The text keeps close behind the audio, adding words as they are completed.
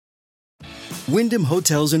Wyndham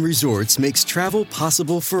Hotels and Resorts makes travel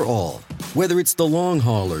possible for all. Whether it's the long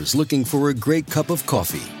haulers looking for a great cup of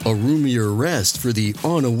coffee, a roomier rest for the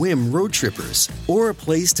on-a-whim road trippers, or a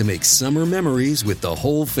place to make summer memories with the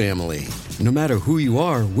whole family. No matter who you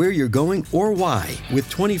are, where you're going, or why, with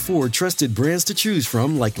 24 trusted brands to choose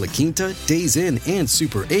from like La Quinta, Days Inn, and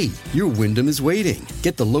Super 8, your Wyndham is waiting.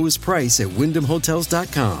 Get the lowest price at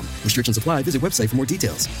WyndhamHotels.com. Restrictions apply. Visit website for more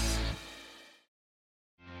details.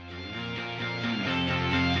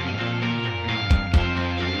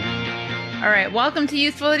 All right, welcome to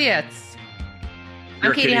Useful Idiots.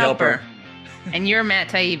 I'm Katie Halper. And you're Matt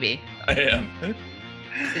Taibbi. I am.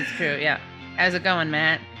 It's true, yeah. How's it going,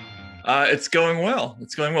 Matt? It's going well.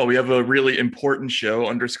 We have a really important show,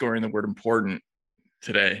 underscoring the word important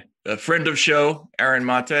today. A friend of show, Aaron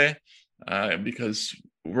Maté, because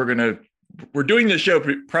we're doing this show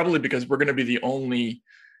probably because we're going to be the only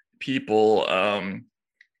people on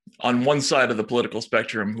one side of the political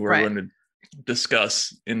spectrum who are going to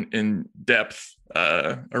discuss in depth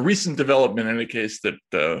a recent development in a case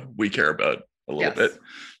that we care about a little bit,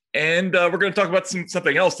 and we're going to talk about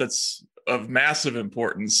something else that's of massive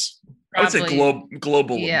importance. Probably, I would say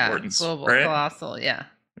global importance, right? Colossal,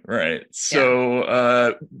 right.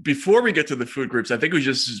 So before we get to the food groups, I think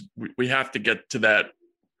we have to get to that.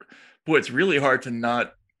 Boy, it's really hard to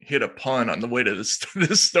not hit a pun on the way to this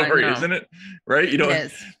story, isn't it? Right? You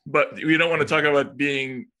don't, but we don't want to talk about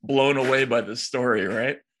being blown away by this story,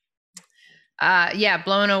 right?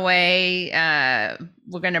 Blown away.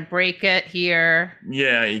 We're gonna break it here.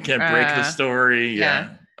 Yeah, you can't break the story.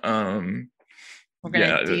 Yeah. We're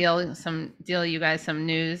gonna deal you guys some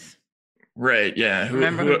news. Right. Yeah.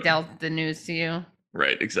 Remember who dealt the news to you?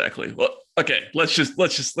 Right. Exactly. Well, okay. Let's just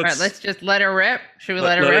let it rip. Should we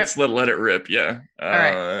let it rip? Let's let it rip. Yeah. All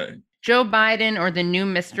right. Joe Biden or the new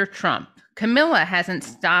Mr. Trump? Camilla hasn't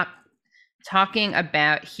stopped talking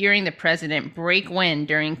about hearing the president break wind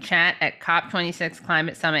during chat at COP26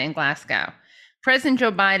 Climate Summit in Glasgow. President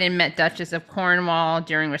Joe Biden met Duchess of Cornwall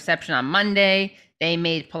during reception on Monday. They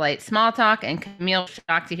made polite small talk, and Camille was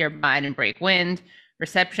shocked to hear Biden break wind.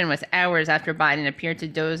 Reception was hours after Biden appeared to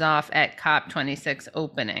doze off at COP26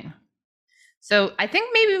 opening. So I think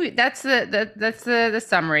maybe that's the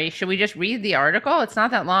summary. Should we just read the article? It's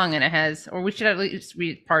not that long, and it has, or we should at least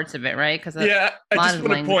read parts of it, right? Because I just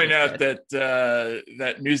want to point out that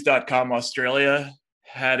that News.com Australia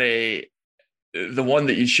had the one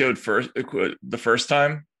that you showed the first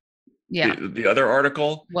time. Yeah, the other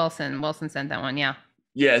article. Wilson sent that one. Yeah.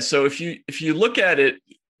 Yeah. So if you look at it,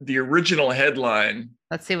 the original headline.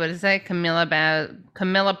 Let's see what it says. Camilla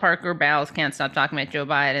Parker Bowles can't stop talking about Joe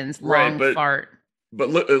Biden's long fart. But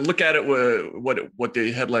look at it. What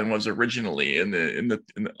the headline was originally on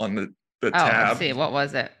the tab. Let's see. What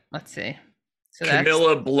was it? Let's see. So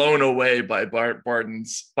Camilla blown away by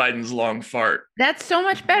Biden's long fart. That's so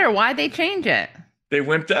much better. Why'd they change it? They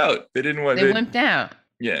wimped out. They didn't want. They wimped out.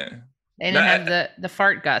 Yeah. They didn't have the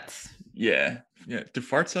fart guts. Yeah. Yeah. Do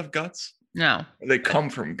farts have guts? No. They come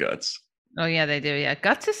from guts. Oh, yeah, they do. Yeah.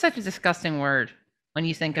 Guts is such a disgusting word when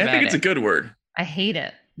you think about it. I think it's a good word. I hate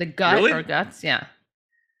it. The gut or guts. Yeah.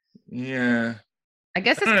 Yeah. I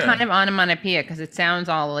guess it's kind of onomatopoeia because it sounds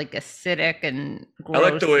all like acidic and gross. I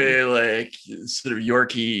like the way like sort of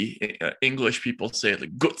Yorkie English people say it,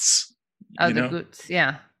 like guts. Oh, the guts.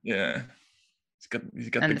 Yeah. Yeah. He's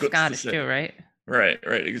got and the guts Scottish too, right? Right.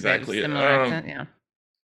 Exactly. Similar accent, yeah.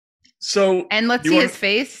 So, and let's see his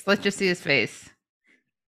face. Let's just see his face.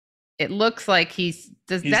 It looks like he's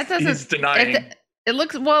denying. It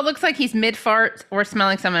looks like he's mid fart or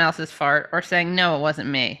smelling someone else's fart or saying no, it wasn't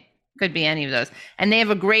me. Could be any of those. And they have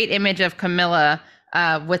a great image of Camilla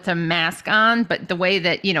with a mask on, but the way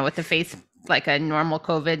that with the face like a normal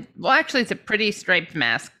COVID. Well, actually, it's a pretty striped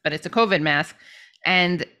mask, but it's a COVID mask,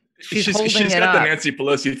 and she's holding it up. She's got the Nancy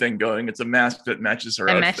Pelosi thing going. It's a mask that matches her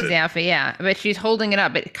outfit. It matches the outfit, yeah. But she's holding it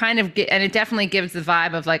up. It kind of and it definitely gives the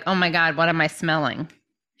vibe of like, oh my God, what am I smelling?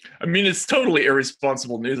 I mean, it's totally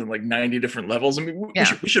irresponsible news on like 90 different levels. I mean,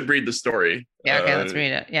 we should read the story. Yeah, okay, let's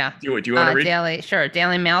read it. Yeah. Do you want to read?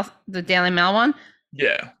 Daily Mail, the Daily Mail one?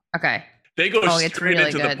 Yeah. Okay. They go straight really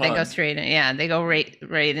into good. the pun. They go straight in. Yeah, they go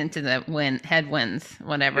right into the headwinds,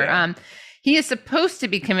 whatever. Yeah. He is supposed to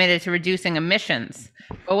be committed to reducing emissions.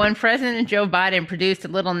 But when President Joe Biden produced a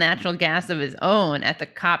little natural gas of his own at the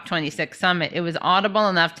COP26 summit, it was audible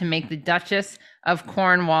enough to make the Duchess of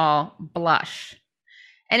Cornwall blush.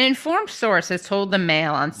 An informed source has told the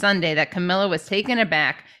Mail on Sunday that Camilla was taken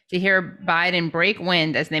aback to hear Biden break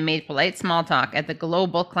wind as they made polite small talk at the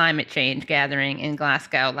global climate change gathering in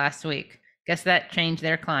Glasgow last week. Guess that changed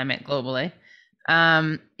their climate globally.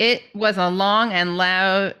 It was long and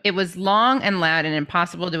loud and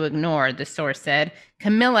impossible to ignore, the source said.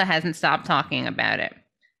 Camilla hasn't stopped talking about it.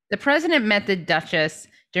 The president met the Duchess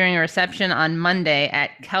during a reception on Monday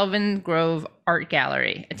at Kelvin Grove Art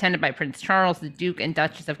Gallery, attended by Prince Charles, the Duke and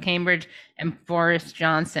Duchess of Cambridge, and Boris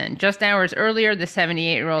Johnson. Just hours earlier, the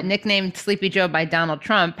 78-year-old, nicknamed Sleepy Joe by Donald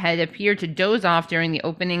Trump, had appeared to doze off during the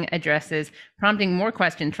opening addresses, prompting more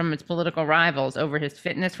questions from his political rivals over his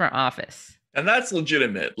fitness for office. And that's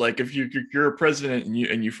legitimate. Like if you're a president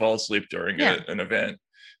and you fall asleep during an event.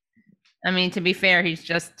 I mean, to be fair, he's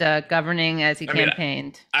just governing as he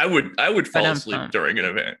campaigned. I would fall asleep during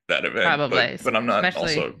that event. Probably. But I'm not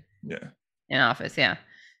also, in office,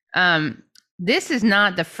 this is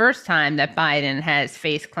not the first time that Biden has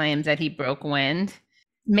faced claims that he broke wind.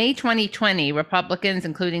 May 2020, Republicans,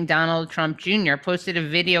 including Donald Trump Jr., posted a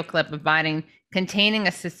video clip of Biden containing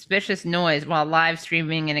a suspicious noise while live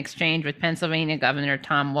streaming an exchange with Pennsylvania Governor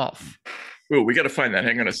Tom Wolf. Oh, we got to find that.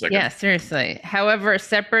 Hang on a second. Yeah, seriously. However, a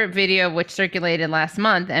separate video which circulated last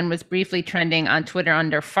month and was briefly trending on Twitter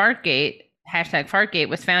under Fartgate, #Fartgate,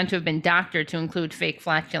 was found to have been doctored to include fake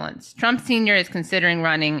flatulence. Trump Sr. is considering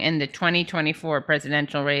running in the 2024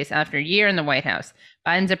 presidential race after a year in the White House.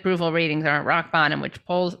 Biden's approval ratings are at rock bottom, with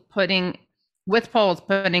polls putting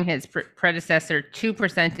his predecessor 2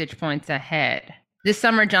 percentage points ahead. This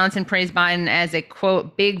summer, Johnson praised Biden as a,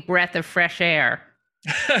 quote, big breath of fresh air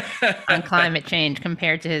on climate change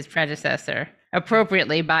compared to his predecessor.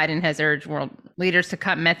 Appropriately, Biden has urged world leaders to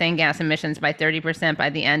cut methane gas emissions by 30% by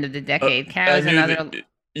the end of the decade. Cows and other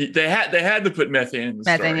they had to put methane in the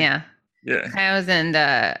story. Yeah. Cows and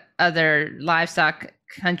other livestock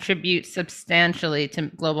contribute substantially to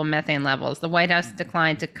global methane levels. The White House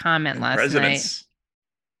declined to comment last night.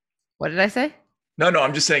 What did I say? No,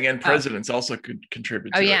 I'm just saying, and presidents also could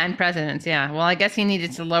contribute to it. And presidents, Well, I guess he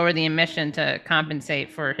needed to lower the emission to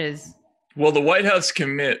compensate for his... Will the White House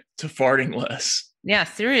commit to farting less? Yeah,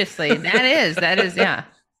 seriously. That is,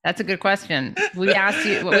 That's a good question. We asked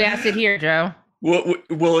it here, Joe. Will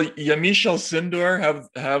Yamiche Sindor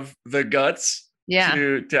have the guts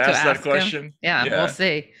to ask that question? Yeah, we'll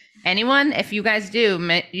see. Anyone, if you guys do,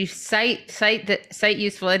 you cite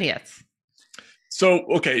useful idiots. So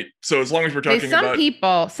as long as we're talking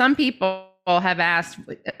about some people have asked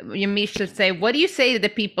Yamiche to say, what do you say to the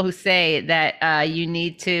people who say that you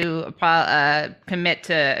need to commit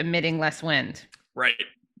to emitting less wind? Right.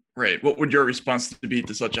 What would your response be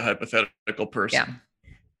to such a hypothetical person?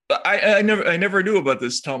 Yeah. I never knew about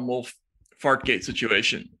this Tom Wolf Fartgate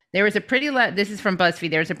situation. There was a pretty loud. This is from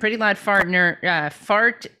BuzzFeed. There was a pretty loud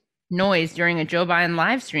fart noise during a Joe Biden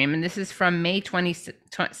live stream, and this is from May 27,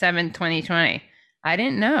 2020. I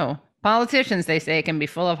didn't know. Politicians, they say, can be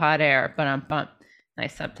full of hot air, but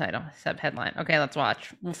nice subheadline. Okay, let's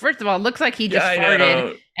watch. Well, first of all, it looks like he just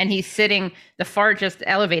farted and he's sitting. The fart just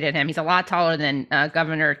elevated him. He's a lot taller than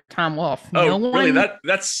Governor Tom Wolf. Really?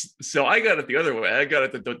 That's so. I got it the other way. I got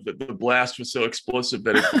it that the blast was so explosive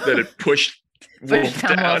that it pushed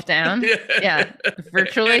Tom Wolf down. Yeah,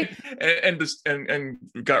 virtually, and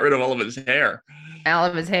got rid of all of his hair.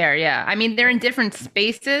 Yeah. I mean, they're in different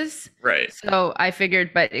spaces, right? So I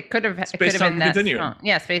figured, but it could have been that strong.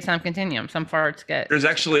 Yeah, space-time continuum. Some farts get. There's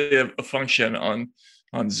actually a function on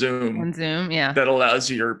Zoom. On Zoom, yeah. That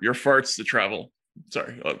allows your farts to travel.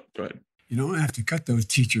 Sorry, go ahead. You don't have to cut those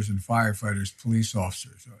teachers and firefighters, police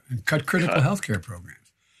officers, and cut critical healthcare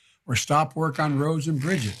programs, or stop work on roads and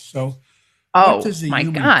bridges. So, what does the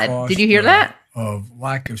human cost did you hear that? Of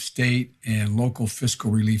lack of state and local fiscal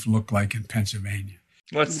relief look like in Pennsylvania?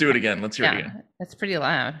 Let's do it again. Let's hear it again. That's pretty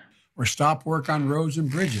loud. Or stop work on roads and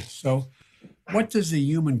bridges. So, what does the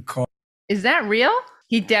human cost? Is that real?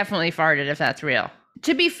 He definitely farted if that's real.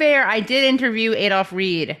 To be fair, I did interview Adolph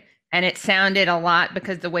Reed, and it sounded a lot,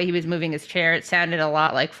 because the way he was moving his chair, it sounded a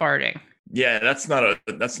lot like farting. Yeah, that's not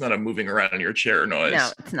a moving around in your chair noise.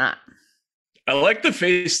 No, it's not. I like the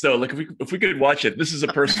face though. Like if we could watch it, this is a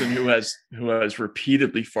person who has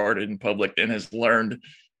repeatedly farted in public and has learned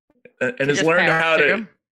how to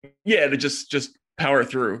just power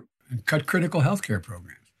through and cut critical healthcare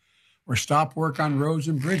programs, or stop work on roads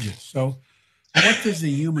and bridges. So, what does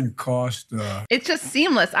the human cost? It's just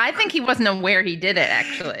seamless. I think he wasn't aware he did it.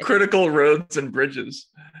 Actually, critical roads and bridges.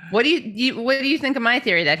 What do you think of my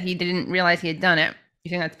theory that he didn't realize he had done it? You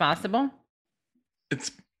think that's possible?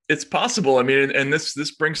 It's possible. I mean, and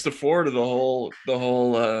this brings to fore to the whole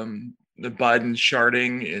the Biden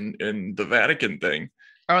sharding in the Vatican thing.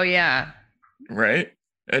 Oh yeah, right.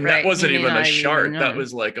 And that wasn't even a shard. That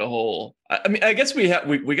was like a whole. I mean, I guess we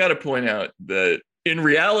got to point out that in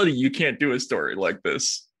reality, you can't do a story like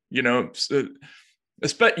this. You know,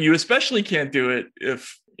 You especially can't do it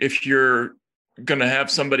if you're going to have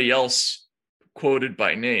somebody else quoted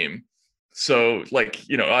by name. So, like,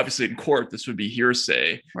 obviously in court, this would be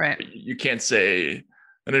hearsay. Right. You can't say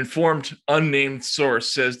an informed, unnamed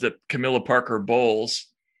source says that Camilla Parker Bowles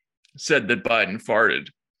said that Biden farted.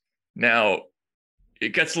 Now,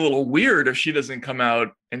 it gets a little weird if she doesn't come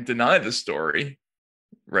out and deny the story,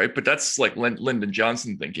 right? But that's like Lyndon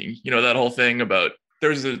Johnson thinking. That whole thing about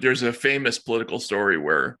there's a famous political story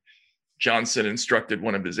where Johnson instructed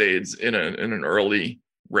one of his aides in an early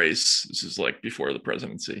race. This is like before the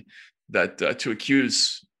presidency, that to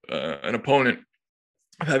accuse an opponent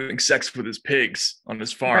of having sex with his pigs on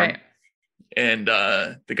his farm. Right. And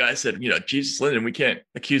the guy said, Jesus, Lyndon, we can't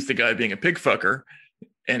accuse the guy of being a pig fucker.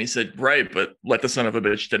 And he said, right, but let the son of a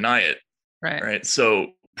bitch deny it. Right.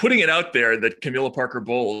 So putting it out there that Camilla Parker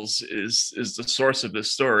Bowles is the source of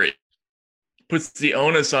this story puts the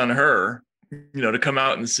onus on her, to come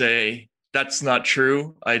out and say, that's not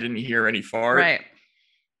true. I didn't hear any fart. Right.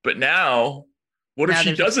 But now, what if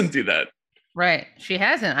she doesn't do that? Right. She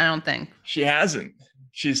hasn't, I don't think. She hasn't.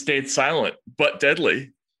 She stayed silent, but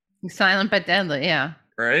deadly. Silent, but deadly, yeah.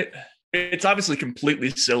 Right? It's obviously completely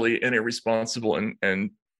silly and irresponsible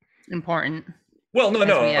and important. Well, no.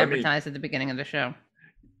 We advertised at the beginning of the show.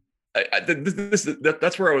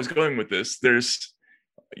 That's where I was going with this. There's,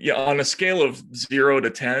 on a scale of 0 to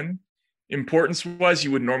 10, importance-wise,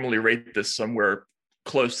 you would normally rate this somewhere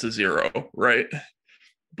close to 0, right?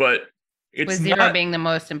 But it's with 0 being the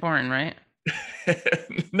most important, right?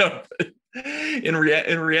 No, in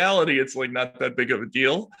reality, it's like not that big of a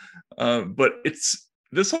deal. But it's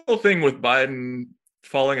this whole thing with Biden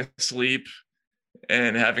falling asleep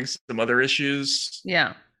and having some other issues.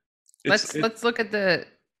 Yeah. Let's look at the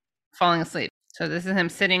falling asleep. So this is him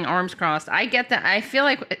sitting, arms crossed. I get that. I feel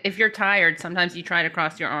like if you're tired, sometimes you try to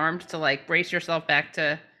cross your arms to like brace yourself back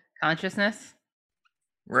to consciousness.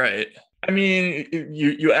 Right. I mean,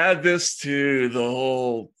 you add this to the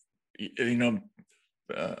whole,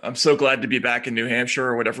 I'm so glad to be back in New Hampshire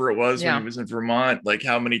or whatever it was when he was in Vermont. Like,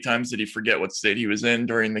 how many times did he forget what state he was in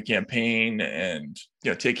during the campaign? And,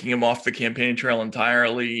 taking him off the campaign trail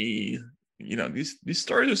entirely. These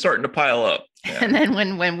stories are starting to pile up. Yeah. And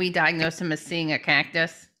then when we diagnosed him as seeing a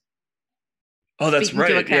cactus. Oh, that's right.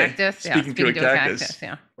 To a cactus. Yeah. Speaking to a cactus.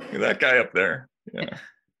 Yeah. Look at that guy up there. Yeah.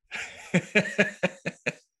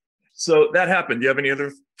 So that happened. Do you have any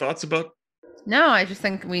other thoughts about? No, I just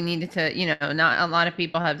think we needed to, not a lot of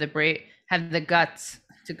people have the guts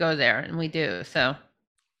to go there, and we do. So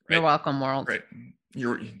you're welcome, world. Right.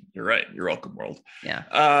 You're right. You're welcome, world. Yeah.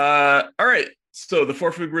 All right. So the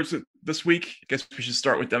 4 food groups this week, I guess we should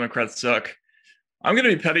start with Democrats Suck. I'm going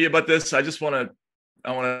to be petty about this. I want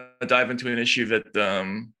to dive into an issue that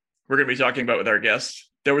we're going to be talking about with our guest.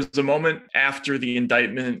 There was a moment after the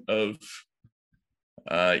indictment of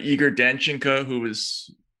Igor Danchenko, who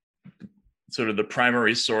was sort of the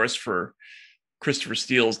primary source for Christopher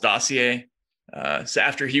Steele's dossier. So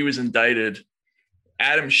after he was indicted,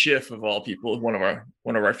 Adam Schiff, of all people, one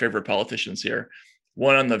of our favorite politicians here,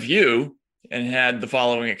 went on The View and had the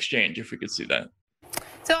following exchange, if we could see that.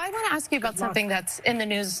 So I want to ask you about something that's in the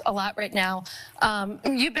news a lot right now.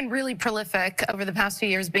 You've been really prolific over the past few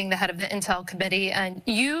years being the head of the Intel Committee, and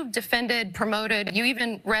you've defended, promoted, you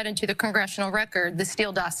even read into the congressional record the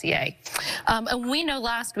Steele dossier. And we know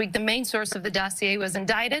last week the main source of the dossier was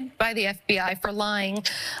indicted by the FBI for lying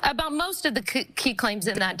about most of the key claims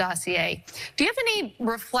in that dossier. Do you have any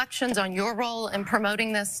reflections on your role in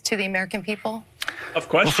promoting this to the American people? Of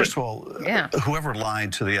course. Well, first of all, whoever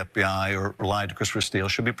lied to the FBI or lied to Christopher Steele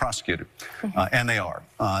should be prosecuted, and they are.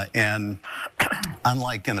 And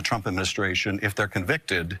unlike in the Trump administration, if they're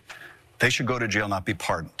convicted, they should go to jail, not be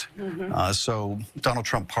pardoned. So Donald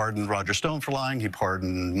Trump pardoned Roger Stone for lying. He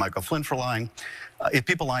pardoned Michael Flynn for lying. If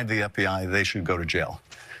people lied to the FBI, they should go to jail.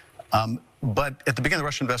 But at the beginning of the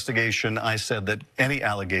Russia investigation, I said that any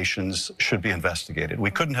allegations should be investigated. We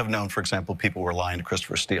couldn't have known, for example, people were lying to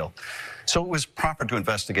Christopher Steele. So it was proper to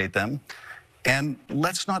investigate them. And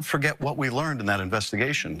let's not forget what we learned in that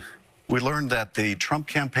investigation. We learned that the Trump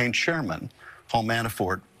campaign chairman, Paul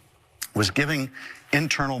Manafort, was giving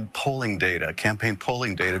internal polling data, campaign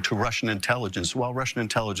polling data, to Russian intelligence while Russian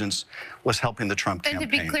intelligence was helping the Trump campaign.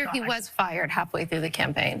 And to be clear, he was fired halfway through the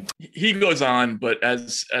campaign. He goes on, but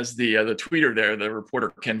as the tweeter there, the reporter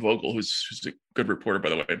Ken Vogel, who's a good reporter, by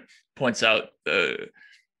the way, points out,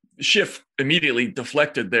 Schiff immediately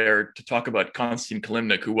deflected there to talk about Konstantin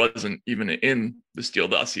Kilimnik, who wasn't even in the Steele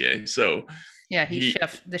dossier. So yeah,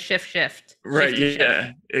 the shift. Right.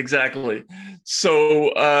 Yeah, exactly.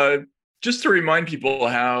 So just to remind people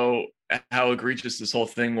how egregious this whole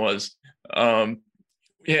thing was,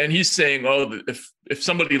 Yeah, and he's saying, oh, if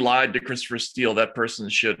somebody lied to Christopher Steele, that person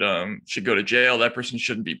should go to jail. That person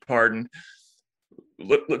shouldn't be pardoned.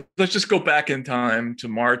 Let's just go back in time to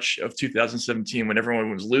March of 2017 when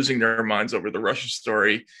everyone was losing their minds over the Russia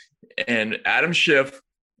story, and Adam Schiff.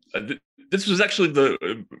 This was actually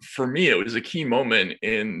for me, it was a key moment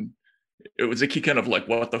it was a key kind of like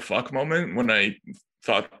what the fuck moment when I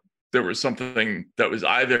thought there was something that was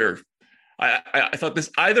either I thought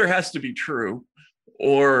this either has to be true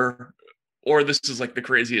or this is like the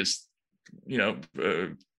craziest,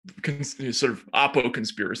 sort of Oppo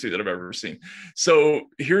conspiracy that I've ever seen. So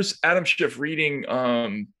here's Adam Schiff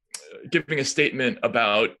reading, giving a statement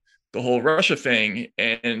about the whole Russia thing,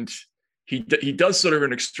 and he does sort of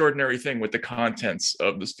an extraordinary thing with the contents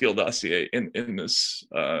of the Steele dossier in this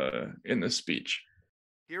speech.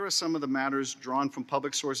 Here are some of the matters drawn from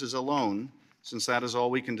public sources alone, since that is all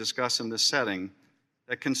we can discuss in this setting,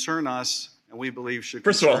 that concern us and we believe should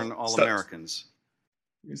concern all Americans.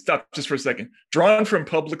 Stop just for a second. Drawn from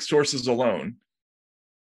public sources alone.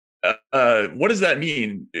 What does that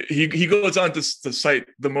mean? He goes on to cite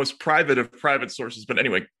the most private of private sources, but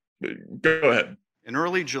anyway, go ahead. In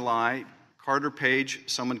early July, Carter Page,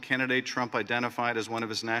 someone candidate Trump identified as one of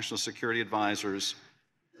his national security advisors,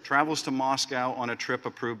 travels to Moscow on a trip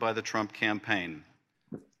approved by the Trump campaign.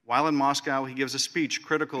 While in Moscow, he gives a speech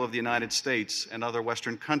critical of the United States and other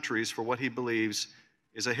Western countries for what he believes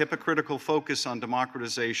is a hypocritical focus on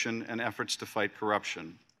democratization and efforts to fight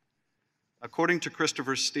corruption. According to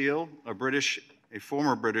Christopher Steele, a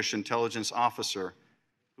former British intelligence officer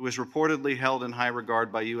who is reportedly held in high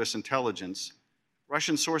regard by U.S. intelligence,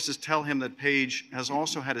 Russian sources tell him that Page has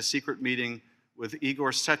also had a secret meeting with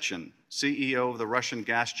Igor Sechin, CEO of the Russian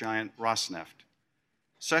gas giant Rosneft.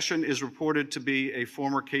 Sechin is reported to be a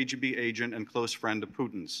former KGB agent and close friend of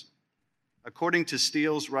Putin's. According to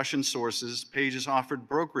Steele's Russian sources, Page is offered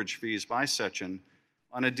brokerage fees by Sechin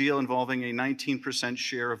on a deal involving a 19%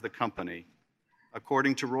 share of the company.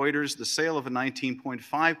 According to Reuters, the sale of a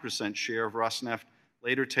 19.5% share of Rosneft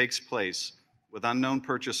later takes place with unknown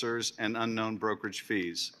purchasers and unknown brokerage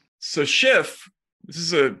fees. So Schiff, this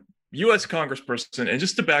is a U.S. congressperson, and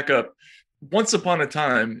just to back up, once upon a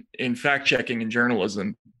time in fact-checking and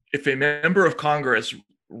journalism, if a member of Congress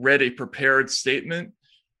read a prepared statement,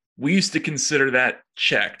 we used to consider that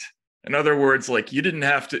checked. In other words, like you didn't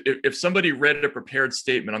have to, if somebody read a prepared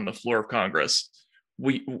statement on the floor of Congress,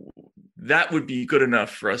 that would be good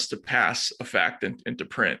enough for us to pass a fact into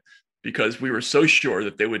print, because we were so sure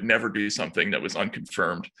that they would never do something that was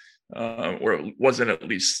unconfirmed or wasn't at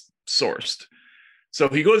least sourced. So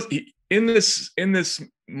in this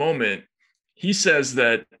moment, he says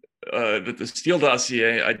that the Steele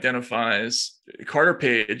dossier identifies Carter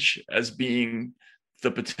Page as being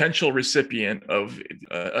the potential recipient of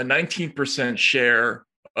a 19% share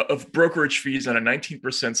of brokerage fees and a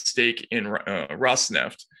 19% stake in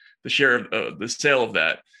Rosneft, the share of the sale of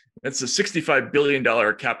that. That's a $65 billion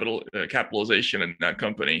capitalization in that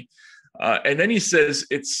company. And then he says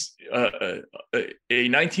it's a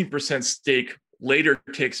 19% stake later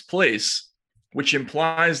takes place, which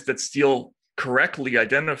implies that Steele correctly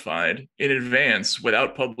identified in advance,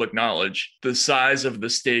 without public knowledge, the size of the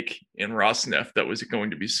stake in Rosneft that was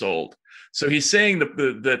going to be sold. So he's saying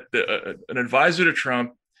that an advisor to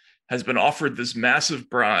Trump has been offered this massive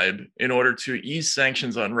bribe in order to ease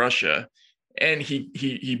sanctions on Russia. And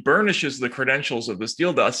he burnishes the credentials of the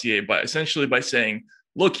Steele dossier by saying,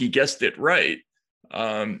 look, he guessed it right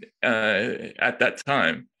at that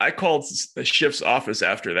time. I called Schiff's office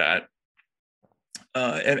after that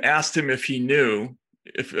and asked him if he knew,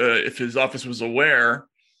 if his office was aware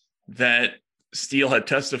that Steele had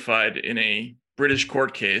testified in a British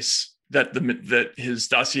court case that his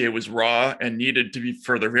dossier was raw and needed to be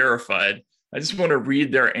further verified. I just want to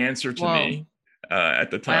read their answer to me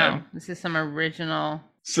at the time. Wow, this is some original.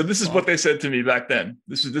 So this is what they said to me back then.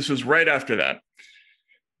 This was right after that.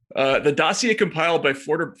 The dossier compiled by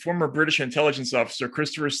former British intelligence officer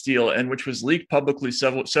Christopher Steele, and which was leaked publicly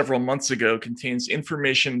several months ago, contains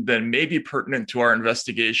information that may be pertinent to our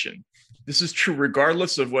investigation. This is true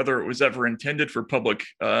regardless of whether it was ever intended for public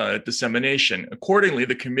dissemination. Accordingly,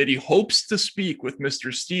 the committee hopes to speak with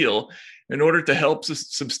Mr. Steele in order to help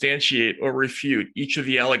substantiate or refute each of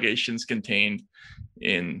the allegations contained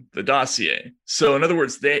in the dossier. So in other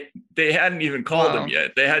words, they hadn't even called him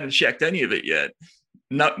yet. They hadn't checked any of it yet.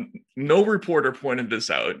 No reporter pointed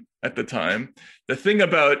this out at the time. The thing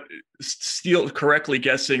about Steele correctly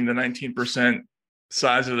guessing the 19%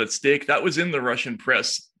 size of that stake, that was in the Russian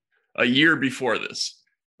press a year before this.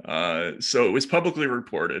 So it was publicly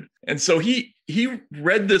reported. And so he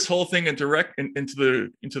read this whole thing into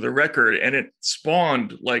the record, and it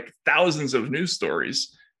spawned like thousands of news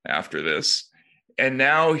stories after this. And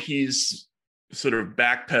now he's sort of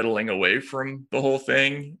backpedaling away from the whole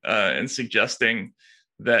thing and suggesting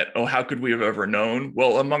that, oh, how could we have ever known?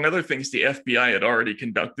 Well, among other things, the FBI had already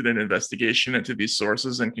conducted an investigation into these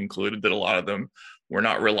sources and concluded that a lot of them were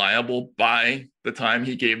not reliable by the time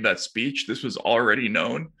he gave that speech. This was already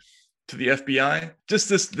known to the FBI. Just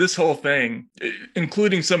this whole thing,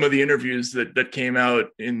 including some of the interviews that came out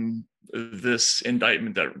in this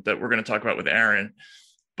indictment that we're going to talk about with Aaron.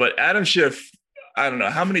 But Adam Schiff, I don't know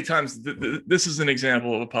how many times this is an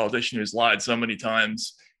example of a politician who's lied so many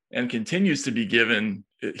times and continues to be given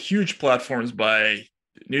huge platforms by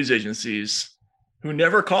news agencies who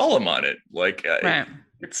never call him on it. Like, right.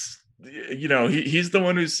 It's, he's the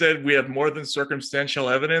one who said we have more than circumstantial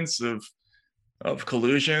evidence of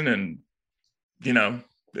collusion, and,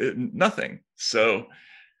 nothing. So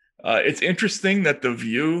it's interesting that The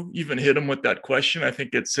View even hit him with that question. I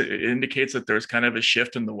think it indicates that there's kind of a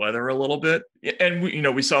shift in the weather a little bit. And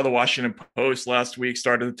we saw the Washington Post last week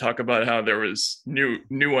started to talk about how there was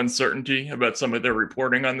new uncertainty about some of their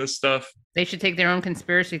reporting on this stuff. They should take their own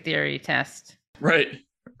conspiracy theory test. Right,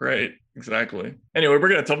 exactly. Anyway,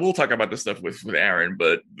 we'll talk about this stuff with Aaron,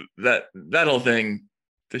 but that whole thing,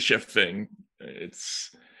 the Schiff thing,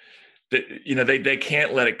 it's they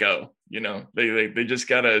can't let it go. They just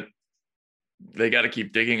gotta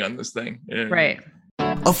keep digging on this thing. Right.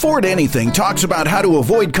 Afford Anything talks about how to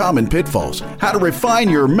avoid common pitfalls, how to refine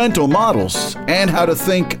your mental models, and how to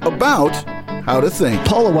think about how to think.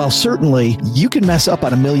 Paula, while certainly you can mess up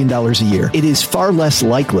on $1 million a year, it is far less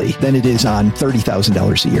likely than it is on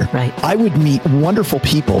 $30,000 a year. Right. I would meet wonderful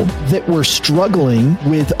people that were struggling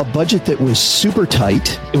with a budget that was super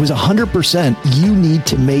tight. It was 100% you need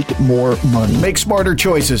to make more money. Make smarter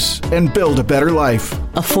choices and build a better life.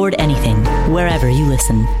 Afford Anything, wherever you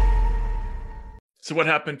listen. So what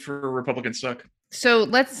happened for Republicans Suck? So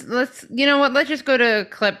let's just go to a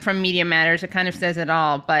clip from Media Matters. It kind of says it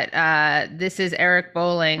all, but this is Eric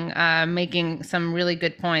Bolling making some really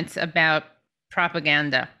good points about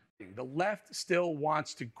propaganda. The left still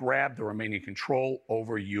wants to grab the remaining control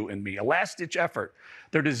over you and me. A last-ditch effort.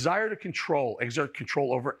 Their desire to exert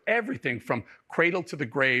control over everything from cradle to the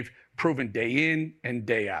grave, proven day in and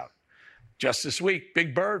day out. Just this week,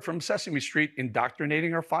 Big Bird from Sesame Street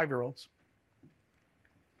indoctrinating our 5-year-olds.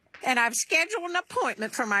 And I've scheduled an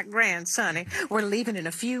appointment for my grandson. We're leaving in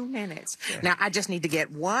a few minutes. Okay. Now, I just need to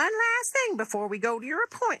get one last thing before we go to your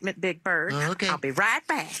appointment, Big Bird. Okay. I'll be right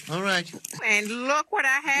back. All right. And look what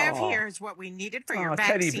I have here is what we needed for your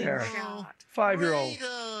vaccine teddy bear. shot.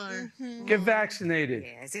 5-year-old. Get vaccinated.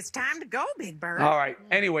 Yes, it's time to go, Big Bird. All right.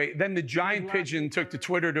 Anyway, then the giant pigeon took to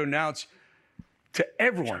Twitter to announce to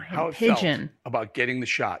everyone how it felt about getting the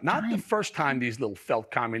shot. Not the first time these little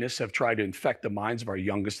felt communists have tried to infect the minds of our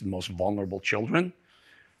youngest and most vulnerable children.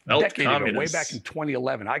 A decade ago, way back in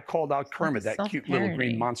 2011, I called out Kermit, that cute little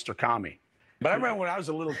green monster commie. But I remember when I was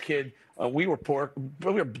a little kid, we were poor,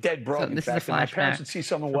 we were dead broke. In fact, my parents would see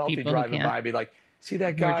someone wealthy driving by, be like, see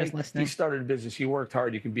that guy? He started a business. He worked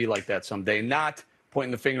hard. You can be like that someday. Not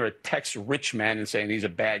pointing the finger at Tex Richman and saying he's a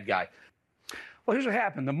bad guy. Well, here's what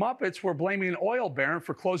happened. The Muppets were blaming an oil baron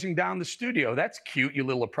for closing down the studio. That's cute, you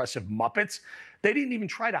little oppressive Muppets. They didn't even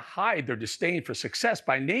try to hide their disdain for success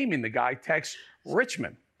by naming the guy Tex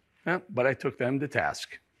Richman. But I took them to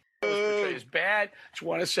task. It's bad. Just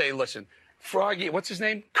want to say, listen, Froggy, what's his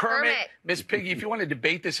name? Kermit. Miss Piggy, if you want to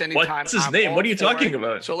debate this anytime. What's his name? What are you talking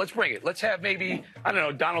about? So let's bring it. Let's have maybe, I don't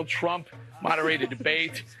know, Donald Trump moderate a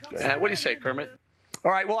debate. What do you say, Kermit? All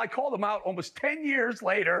right, well, I called them out almost 10 years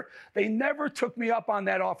later. They never took me up on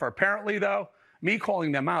that offer. Apparently, though, me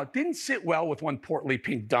calling them out didn't sit well with one portly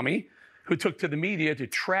pink dummy who took to the media to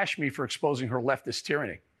trash me for exposing her leftist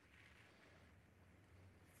tyranny.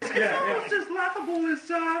 It's as laughable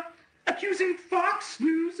as accusing Fox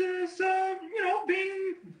News as,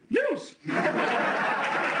 being news.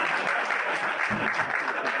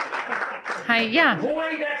 Hi, yeah.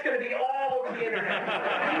 Boy, that's going to be all over the internet.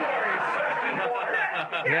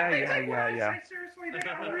 Yeah.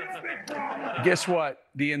 Guess what?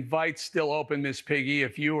 The invite's still open, Miss Piggy.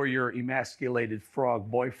 If you or your emasculated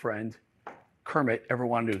frog boyfriend, Kermit, ever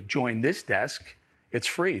wanted to join this desk, it's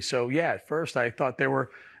free. So, yeah, at first I thought they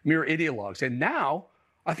were mere ideologues. And now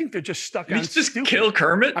I think they're just stuck on just stupid. Kill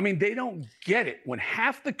Kermit? I mean, they don't get it. When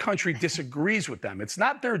half the country disagrees with them, it's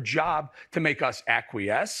not their job to make us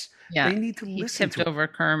acquiesce. Yeah, they need to listen to tipped over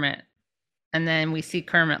Kermit. And then we see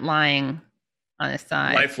Kermit lying on his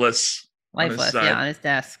side. Lifeless. On his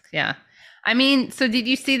desk. Yeah. I mean, so did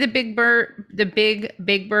you see the Big Bird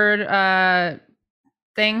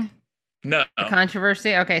thing? No. The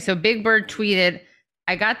controversy? Okay, so Big Bird tweeted,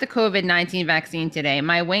 I got the COVID-19 vaccine today.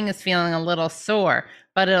 My wing is feeling a little sore,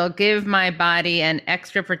 but it'll give my body an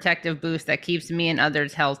extra protective boost that keeps me and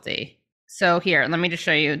others healthy. So here, let me just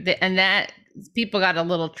show you. And that people got a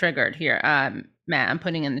little triggered here. Matt, I'm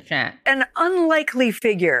putting in the chat. An unlikely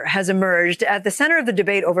figure has emerged at the center of the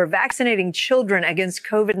debate over vaccinating children against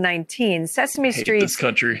COVID-19. Sesame Street's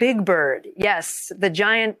Big Bird, yes, the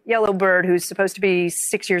giant yellow bird who's supposed to be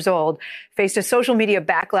 6 years old, faced a social media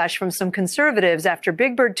backlash from some conservatives after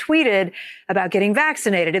Big Bird tweeted about getting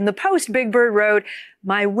vaccinated. In the post, Big Bird wrote,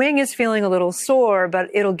 my wing is feeling a little sore, but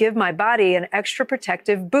it'll give my body an extra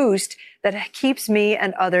protective boost that keeps me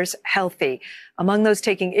and others healthy. Among those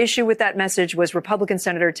taking issue with that message was Republican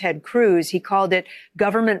Senator Ted Cruz. He called it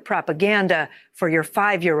government propaganda for your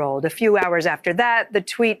 5-year-old. A few hours after that, the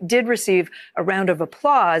tweet did receive a round of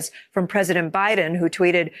applause from President Biden, who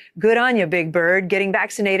tweeted, good on you, Big Bird. Getting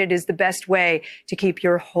vaccinated is the best way to keep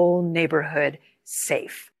your whole neighborhood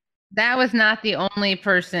safe. That was not the only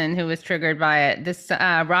person who was triggered by it. This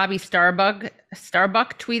Robbie Starbuck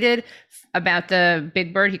tweeted about the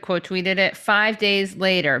Big Bird. He quote tweeted it. 5 days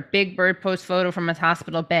later, Big Bird posts photo from his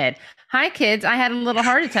hospital bed. Hi, kids. I had a little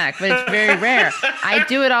heart attack, but it's very rare. I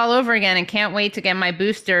do it all over again and can't wait to get my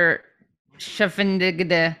booster.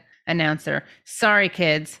 Shafindigda announcer. Sorry,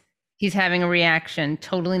 kids. He's having a reaction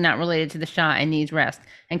totally not related to the shot and needs rest.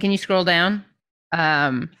 And can you scroll down?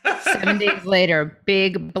 7 days later,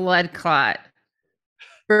 big blood clot.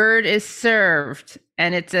 Bird is served,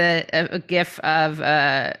 and it's a gif of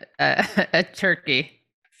a turkey.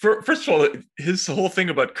 First of all, his whole thing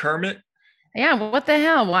about Kermit. Yeah, what the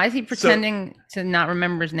hell? Why is he pretending to not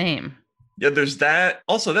remember his name? Yeah, there's that.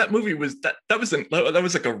 Also, that movie was that was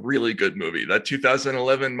like a really good movie. That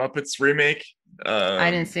 2011 Muppets remake.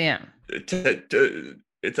 I didn't see it.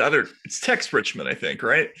 It's Tex Richmond, I think,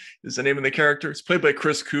 right? Is the name of the character? It's played by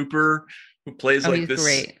Chris Cooper, who plays like this.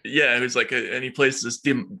 Great. Yeah, who's like, and he plays this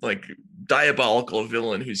like diabolical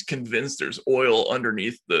villain who's convinced there's oil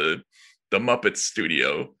underneath the Muppet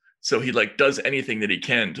studio, so he like does anything that he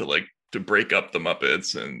can to break up the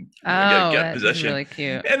Muppets and get possession. Really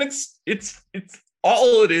cute. And it's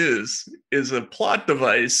all it is a plot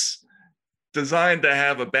device designed to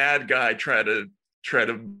have a bad guy try to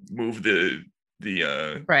move the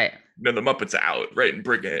Muppets out, right, and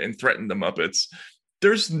threaten the Muppets.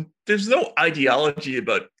 There's no ideology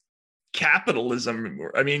about capitalism,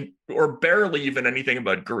 or barely even anything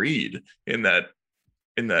about greed in that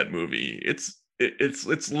movie.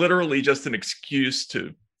 It's literally just an excuse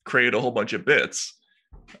to create a whole bunch of bits.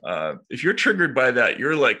 If you're triggered by that,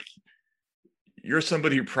 you're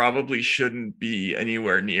somebody who probably shouldn't be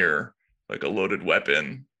anywhere near like a loaded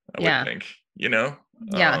weapon, I would think, Yeah,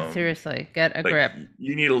 seriously, get a grip.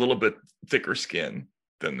 You need a little bit thicker skin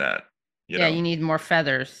than that. You need more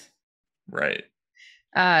feathers. Right.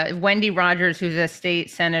 Wendy Rogers, who's a state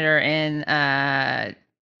senator in, I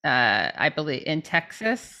believe, in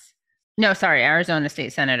Texas. No, sorry, Arizona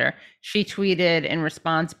state senator. She tweeted in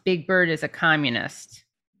response, Big Bird is a communist.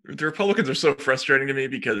 The Republicans are so frustrating to me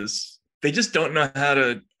because they just don't know how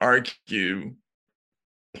to argue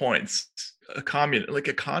points. A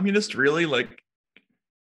communist, really? Like,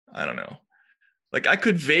 I don't know. Like, I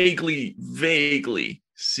could vaguely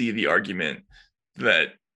see the argument that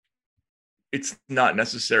it's not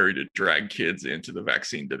necessary to drag kids into the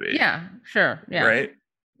vaccine debate. Yeah, sure. Yeah. Right?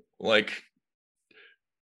 Like,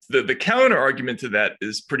 the counter argument to that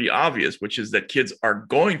is pretty obvious, which is that kids are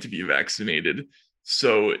going to be vaccinated.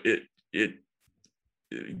 So it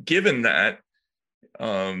given that,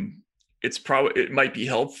 it might be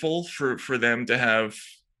helpful for them to have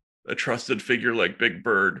a trusted figure like Big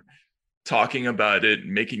Bird talking about it,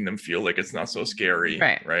 making them feel like it's not so scary,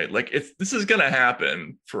 right? Like, this is going to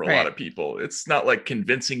happen for a lot of people. It's not like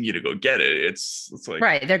convincing you to go get it. It's like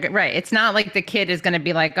right. It's not like the kid is going to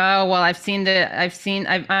be like, oh well, I'm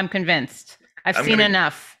convinced. I've seen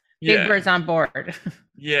enough. Big Bird's on board.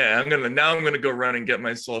 Yeah, I'm gonna go run and get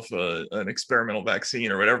myself an experimental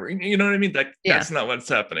vaccine or whatever. You know what I mean? That's not what's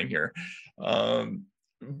happening here.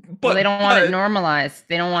 But they don't want it normalized.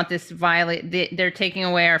 They don't want this they're taking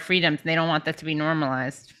away our freedoms. They don't want that to be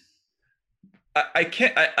normalized.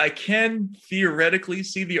 I can theoretically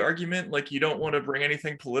see the argument, like, you don't want to bring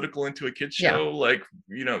anything political into a kid's show, like,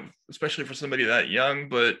 especially for somebody that young.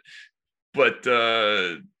 But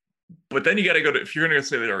then you got to go to, if you're going to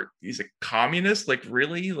say that he's a communist, like,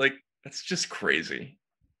 really, like, that's just crazy.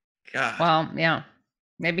 God. Well, yeah,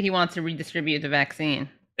 maybe he wants to redistribute the vaccine.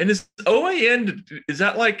 And is OAN, is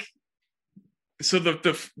that like So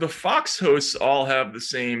the Fox hosts all have the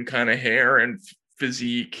same kind of hair and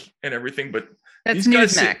physique and everything, but that's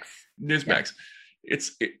these guys, Newsmax.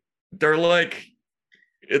 They're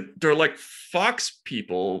like Fox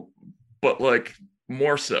people, but like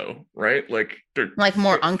more so, right? Like they're like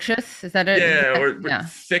more unctuous. Is that it? Yeah, or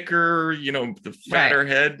thicker. The fatter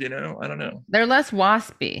head. I don't know. They're less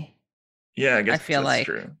waspy. Yeah, I guess I feel that's like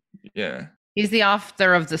true. Yeah. He's the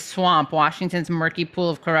author of The Swamp, Washington's murky pool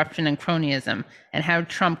of corruption and cronyism, and how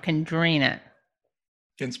Trump can drain it.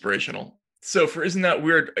 Inspirational. So Isn't That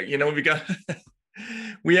Weird?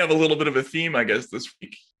 We have a little bit of a theme, I guess, this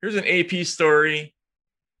week. Here's an AP story.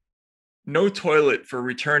 No toilet for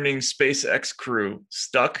returning SpaceX crew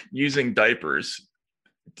stuck using diapers.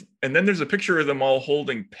 And then there's a picture of them all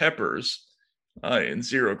holding peppers in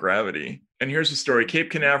zero gravity. And here's the story.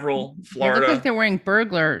 Cape Canaveral, Florida. They look like they're wearing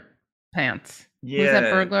burglar pants. Yeah. Who's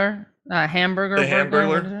that burglar? Hamburger? The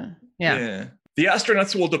Hamburglar? Yeah. The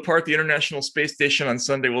astronauts who will depart the International Space Station on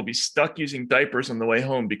Sunday will be stuck using diapers on the way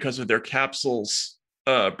home because of their capsule's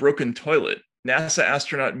broken toilet. NASA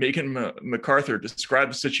astronaut Megan MacArthur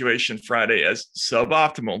described the situation Friday as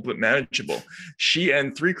suboptimal but manageable. She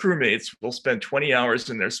and 3 crewmates will spend 20 hours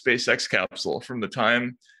in their SpaceX capsule from the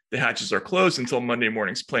time the hatches are closed until Monday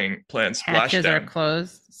morning's planned splashdown. Hatches are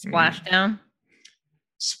closed. Splashdown.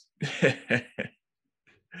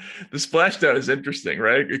 The splashdown is interesting,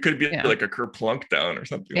 right? It could be like a kerplunk down or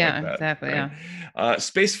something like that. Exactly. Right? Yeah.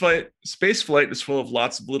 Space flight is full of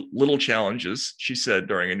lots of little challenges, she said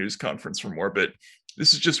during a news conference from orbit.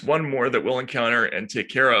 This is just one more that we'll encounter and take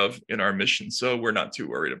care of in our mission, so we're not too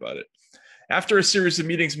worried about it. After a series of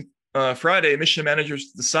meetings Friday, mission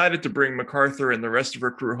managers decided to bring MacArthur and the rest of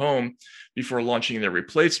her crew home before launching their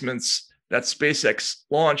replacements. That SpaceX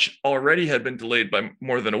launch already had been delayed by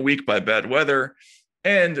more than a week by bad weather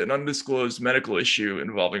and an undisclosed medical issue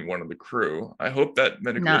involving one of the crew. I hope that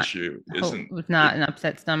medical issue isn't not an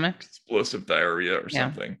upset stomach, explosive diarrhea or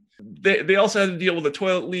something. They also had to deal with a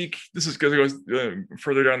toilet leak. This is because it goes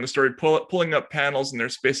further down the story, pulling up panels in their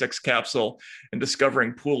SpaceX capsule and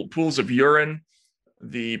discovering pools of urine.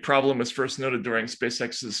 The problem was first noted during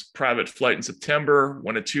SpaceX's private flight in September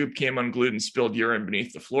when a tube came unglued and spilled urine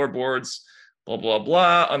beneath the floorboards. Blah, blah,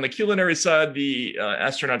 blah. On the culinary side, the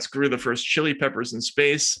astronauts grew the first chili peppers in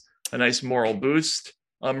space, a nice moral boost.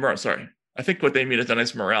 Sorry, I think what they mean is a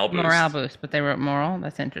nice morale boost. Morale boost, but they wrote moral.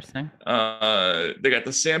 That's interesting. They got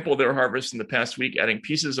the sample they were harvesting the past week, adding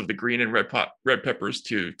pieces of the green and red peppers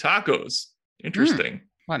to tacos. Interesting.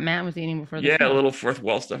 What Matt was eating before the show. Yeah, a little fourth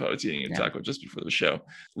wall stuff I was eating in taco just before the show.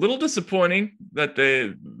 A little disappointing that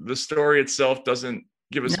the story itself doesn't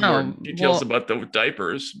give us more details about the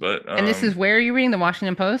diapers, but and this is where you're reading the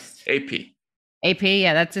Washington Post? AP,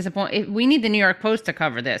 yeah, that's disappointing. We need the New York Post to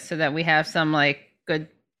cover this so that we have some good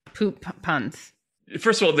poop puns.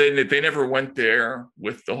 First of all, they never went there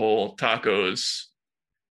with the whole tacos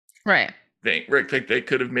thing. Right, they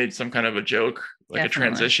could have made some kind of a joke, a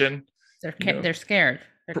transition. They're scared.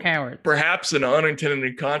 They're cowards. Perhaps an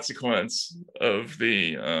unintended consequence of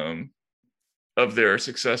their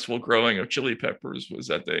successful growing of chili peppers was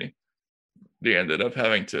that they ended up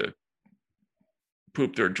having to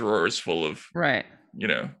poop their drawers full of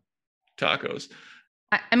tacos.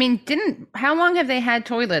 I mean, how long have they had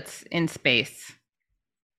toilets in space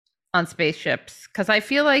on spaceships? Because I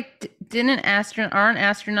feel like aren't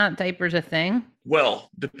astronaut diapers a thing?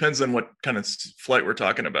 Well, depends on what kind of flight we're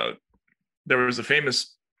talking about. There was a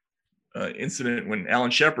famous incident when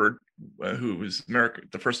Alan Shepard, who was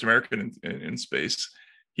the first American in space,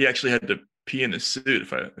 he actually had to pee in his suit,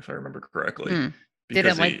 if I remember correctly. Did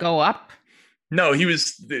it go up? No, he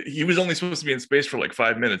was only supposed to be in space for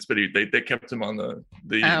 5 minutes, but they kept him on the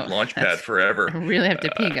launch pad forever. I really have to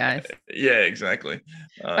pee, guys. Yeah, exactly.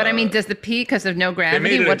 But I mean, does the pee because of no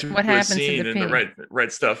gravity? What happens to the pee? The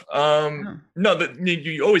right stuff. No,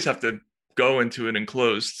 you always have to go into an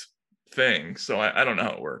enclosed thing, so I don't know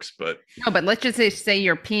how it works, but but let's just say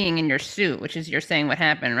you're peeing in your suit, which is you're saying what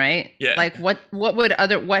happened, right? Yeah. What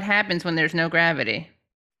happens when there's no gravity?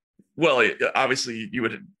 Well, obviously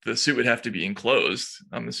the suit would have to be enclosed,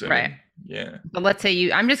 I'm assuming. Right. Yeah. But let's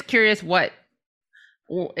say I'm just curious I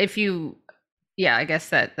guess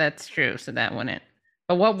that's true. So that wouldn't.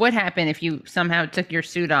 But what would happen if you somehow took your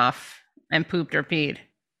suit off and pooped or peed?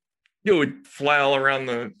 It would fly all around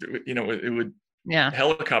it would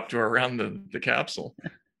helicopter around the capsule.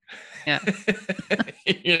 Yeah. I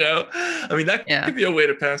mean, that could be a way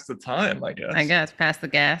to pass the time, I guess. Pass the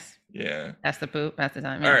gas. Yeah. Pass the poop, pass the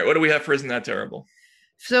time. Yeah. All right. What do we have for Isn't That Terrible?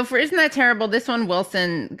 So for Isn't That Terrible, this one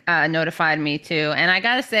Wilson notified me too. And I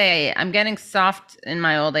got to say, I'm getting soft in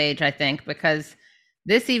my old age, I think, because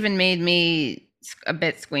this even made me a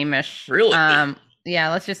bit squeamish. Really?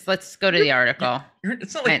 Yeah, let's go to the article.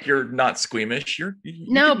 It's not like you're not squeamish.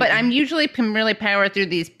 No, but I'm usually can really power through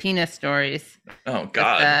these penis stories. Oh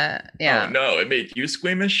God. Yeah. Oh no, it made you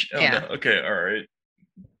squeamish? Oh, yeah. No. Okay, all right.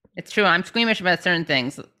 It's true. I'm squeamish about certain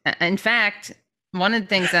things. In fact, one of the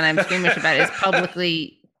things that I'm squeamish about is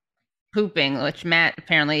publicly pooping, which Matt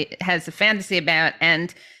apparently has a fantasy about,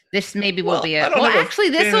 and this maybe will be it. Well, actually,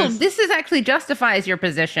 this is actually justifies your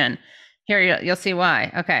position. Here, you'll see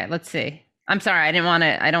why. Okay, let's see. I'm sorry, I don't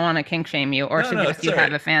want to kink shame you or suggest you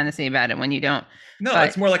have a fantasy about it when you don't. No,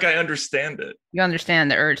 it's more like I understand it. You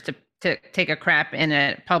understand the urge to take a crap in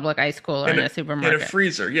a public ice cooler in a supermarket. In a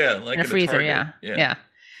freezer, yeah. Like in a freezer, yeah.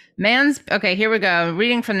 Okay, here we go.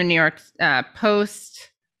 Reading from the New York Post.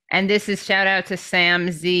 And this is shout out to Sam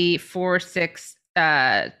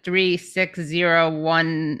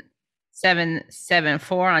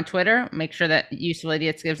Z463601774 on Twitter. Make sure that Useful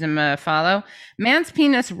Idiots gives him a follow. Man's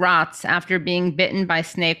penis rots after being bitten by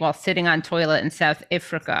snake while sitting on toilet in South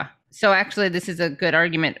Africa. So actually, this is a good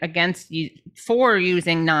argument for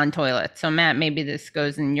using non-toilet. So Matt, maybe this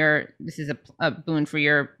goes in this is a boon for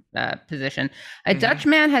your position. A Dutch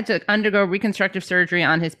man had to undergo reconstructive surgery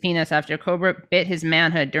on his penis after a cobra bit his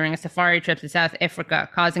manhood during a safari trip to South Africa,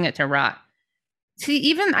 causing it to rot.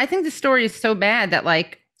 See, I think the story is so bad that,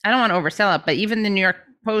 like, I don't want to oversell it, but even the New York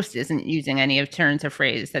Post isn't using any of turns of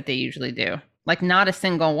phrase that they usually do. Like, not a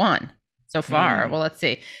single one so far. Well, let's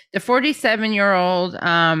see. The 47-year-old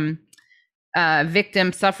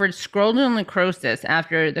victim suffered scrotal necrosis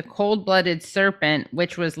after the cold-blooded serpent,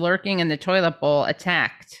 which was lurking in the toilet bowl,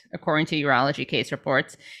 attacked, according to urology case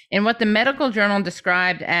reports, in what the medical journal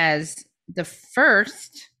described as the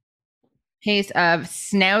first case of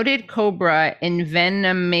snouted cobra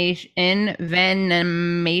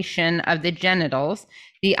envenomation of the genitals.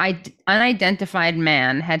 The unidentified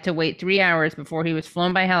man had to wait 3 hours before he was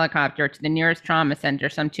flown by helicopter to the nearest trauma center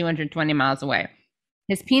some 220 miles away.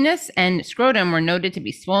 His penis and scrotum were noted to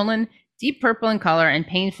be swollen, deep purple in color, and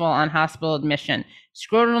painful on hospital admission.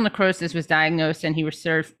 Scrotal necrosis was diagnosed, and he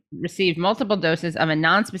received multiple doses of a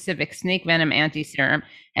nonspecific snake venom anti-serum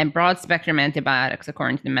and broad-spectrum antibiotics,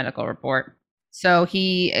 according to the medical report. So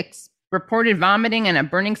he reported vomiting and a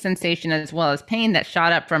burning sensation, as well as pain that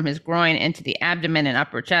shot up from his groin into the abdomen and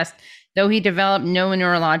upper chest, though he developed no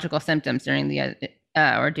neurological symptoms during the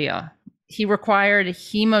ordeal. He required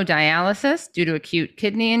hemodialysis due to acute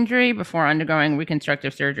kidney injury before undergoing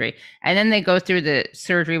reconstructive surgery. And then they go through the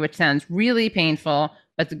surgery, which sounds really painful.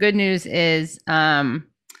 But the good news is the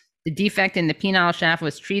defect in the penile shaft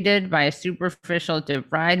was treated by a superficial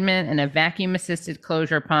debridement and a vacuum-assisted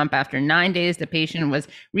closure pump. After 9 days, the patient was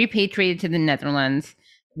repatriated to the Netherlands,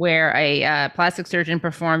 where a plastic surgeon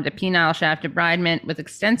performed a penile shaft debridement with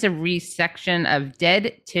extensive resection of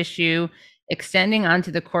dead tissue extending onto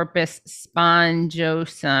the corpus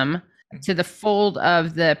spongosum to the fold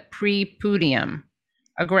of the prepudium.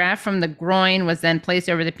 A graft from the groin was then placed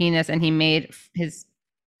over the penis, and he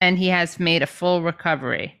has made a full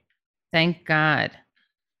recovery. Thank God.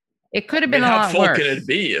 It could have been a lot worse. How full could it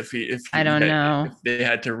be if they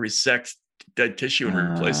had to resect dead tissue and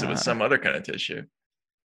replace it with some other kind of tissue?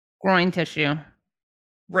 Groin tissue.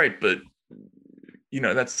 Right, but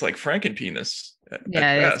that's like Frankenpenis.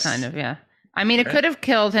 Yeah, it's kind of, yeah. I mean, it could have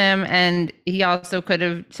killed him, and he also could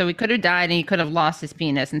have died, and he could have lost his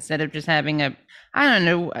penis instead of just having I don't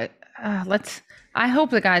know. I hope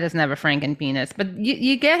the guy doesn't have a Franken-penis, but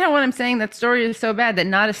you get what I'm saying? That story is so bad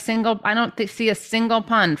that I don't see a single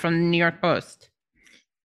pun from the New York Post.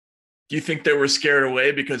 Do you think they were scared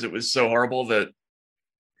away because it was so horrible that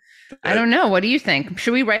I don't know. What do you think?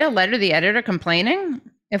 Should we write a letter to the editor complaining?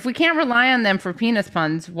 If we can't rely on them for penis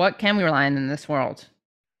puns, what can we rely on in this world?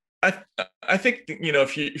 I think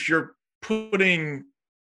if you're putting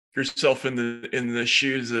yourself in the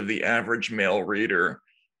shoes of the average male reader,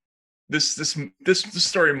 this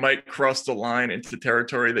story might cross the line into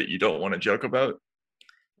territory that you don't want to joke about.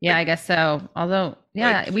 Yeah, I guess so. Although,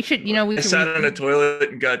 yeah, we should. I sat on a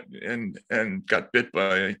toilet and got bit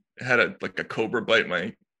by had a cobra bite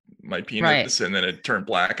my penis, right. And then it turned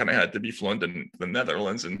black, and I had to be flown to the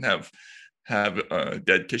Netherlands and have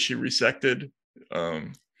dead tissue resected.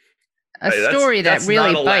 Story that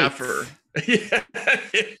really bites. Yeah,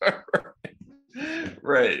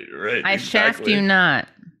 right. I shaft you not.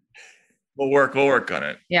 We'll work on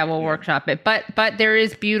it. Yeah, we'll workshop it. But there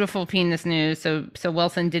is beautiful penis news. So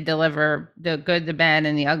Wilson did deliver the good, the bad,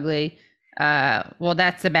 and the ugly. Well,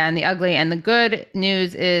 that's the bad and the ugly. And the good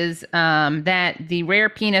news is that the rare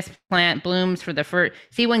penis plant blooms for the first.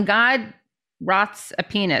 See, when God rots a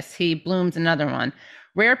penis, he blooms another one.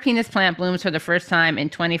 Rare penis plant blooms for the first time in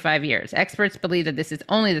 25 years. Experts believe that this is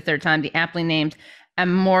only the third time the aptly named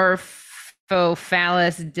Amorphophallus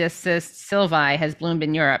discis sylvae has bloomed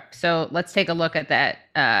in Europe. So let's take a look at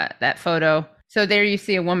that photo. So there you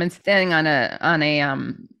see a woman standing on a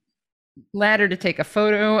ladder to take a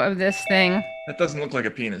photo of this thing. That doesn't look like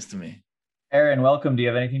a penis to me. Aaron, welcome. Do you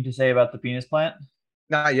have anything to say about the penis plant?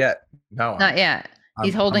 Not yet. No. Not yet.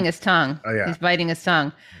 He's holding his tongue. Oh, yeah. He's biting his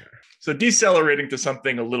tongue. So decelerating to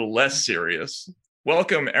something a little less serious.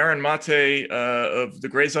 Welcome, Aaron Maté of the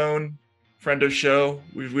Gray Zone, friend of show.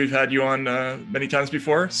 We've had you on many times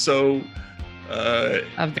before. So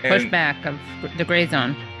of the pushback of the Gray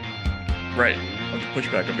Zone. Right, of the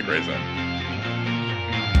pushback of the Gray Zone.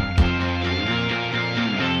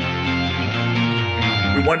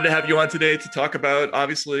 We wanted to have you on today to talk about,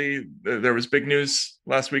 obviously, there was big news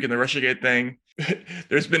last week in the Russiagate thing.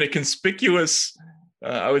 There's been a conspicuous,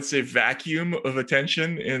 I would say, vacuum of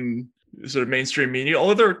attention in sort of mainstream media,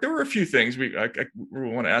 although there were a few things I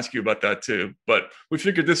want to ask you about that too. But we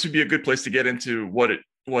figured this would be a good place to get into what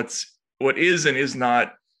is and is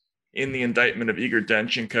not in the indictment of Igor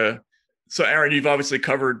Danchenko. So, Aaron, you've obviously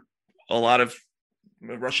covered a lot of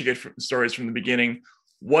Russiagate stories from the beginning.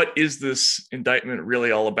 What is this indictment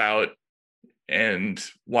really all about, and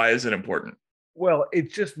why is it important? Well,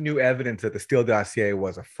 it's just new evidence that the Steele dossier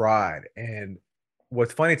was a fraud. And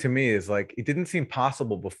what's funny to me is, like, it didn't seem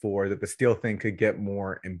possible before that the Steele thing could get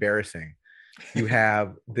more embarrassing. You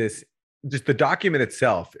have this, just the document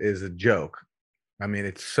itself is a joke. I mean,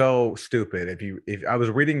 it's so stupid. If I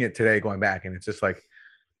was reading it today, going back, and it's just like,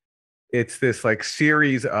 it's this like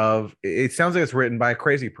series of, it sounds like it's written by a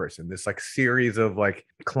crazy person, this like series of like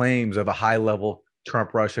claims of a high level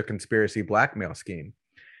Trump-Russia conspiracy blackmail scheme.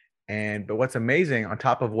 But what's amazing, on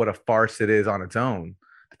top of what a farce it is on its own,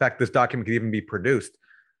 the fact this document could even be produced,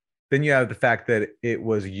 then you have the fact that it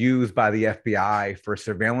was used by the FBI for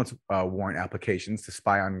surveillance warrant applications to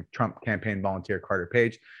spy on Trump campaign volunteer Carter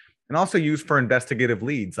Page, and also used for investigative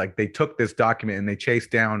leads. Like, they took this document and they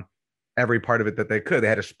chased down every part of it that they could. They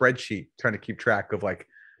had a spreadsheet trying to keep track of like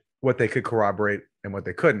what they could corroborate and what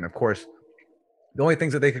they couldn't. Of course, the only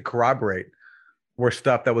things that they could corroborate were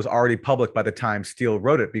stuff that was already public by the time Steele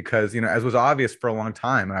wrote it, because, as was obvious for a long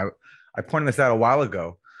time, and I pointed this out a while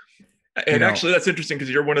ago. And actually, that's interesting because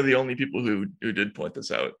you're one of the only people who did point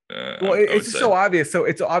this out. Well, it's just so obvious. So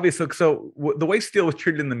it's obvious. So the way Steele was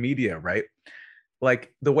treated in the media, right?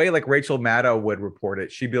 Like the way like Rachel Maddow would report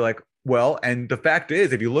it, she'd be like, well, and the fact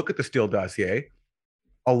is, if you look at the Steele dossier,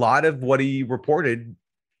 a lot of what he reported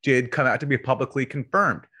did come out to be publicly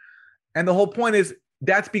confirmed. And the whole point is,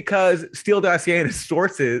 that's because Steele dossier and his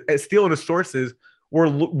sources, Steele and his sources were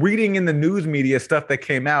reading in the news media stuff that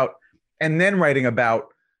came out and then writing about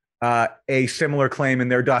a similar claim in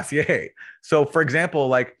their dossier. So, for example,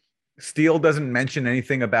 like Steele doesn't mention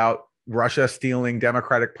anything about Russia stealing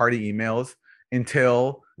Democratic Party emails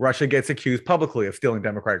until Russia gets accused publicly of stealing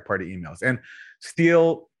Democratic Party emails. And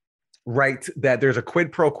Steele writes that there's a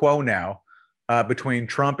quid pro quo now between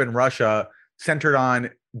Trump and Russia centered on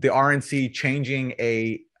the RNC changing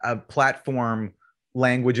a platform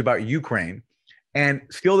language about Ukraine. And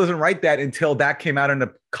Steele doesn't write that until that came out in a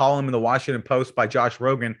column in the Washington Post by Josh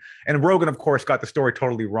Rogan. And Rogan, of course, got the story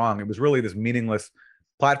totally wrong. It was really this meaningless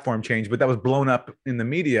platform change, but that was blown up in the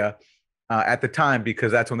media at the time, because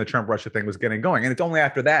that's when the Trump-Russia thing was getting going. And it's only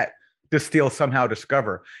after that does Steele somehow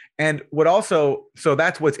discover. And so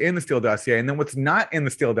that's what's in the Steele dossier. And then what's not in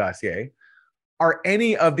the Steele dossier are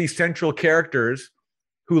any of these central characters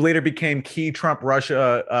who later became key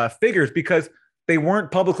Trump-Russia figures, because they weren't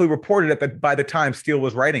publicly reported by the time Steele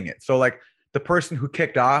was writing it. So like the person who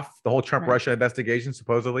kicked off the whole Trump-Russia investigation,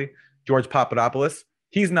 supposedly, George Papadopoulos,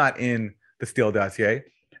 he's not in the Steele dossier.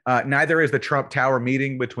 Neither is the Trump Tower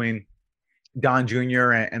meeting between Don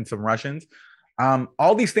Jr. and some Russians.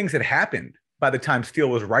 All these things had happened by the time Steele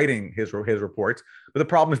was writing his reports, but the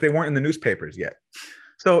problem is they weren't in the newspapers yet.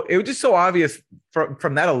 So it was just so obvious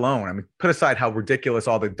from that alone. I mean, put aside how ridiculous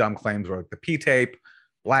all the dumb claims were, like the P-tape,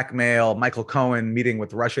 blackmail, Michael Cohen meeting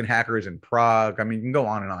with Russian hackers in Prague. I mean, you can go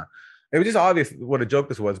on and on. It was just obvious what a joke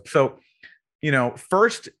this was. So,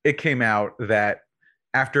 first it came out that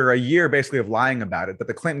after a year basically of lying about it, that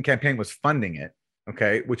the Clinton campaign was funding it,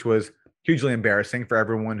 okay, which was hugely embarrassing for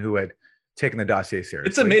everyone who had taken the dossier seriously.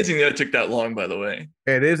 It's amazing that it took that long, by the way.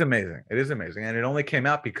 It is amazing. It is amazing. And it only came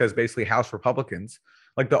out because basically House Republicans,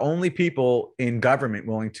 like the only people in government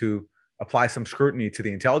willing to apply some scrutiny to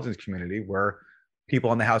the intelligence community, were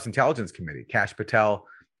people on the House Intelligence Committee, Kash Patel,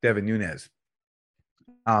 Devin Nunes.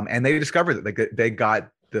 And they discovered that they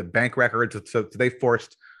got the bank records. So they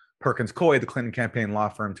forced Perkins Coie, the Clinton campaign law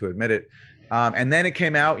firm, to admit it. And then it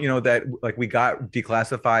came out, that like we got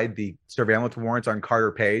declassified the surveillance warrants on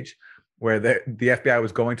Carter Page, where the FBI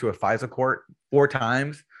was going to a FISA court 4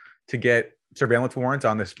 times to get surveillance warrants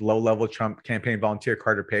on this low-level Trump campaign volunteer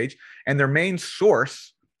Carter Page. And their main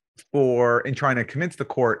source in trying to convince the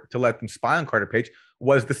court to let them spy on Carter Page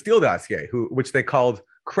was the Steele dossier, which they called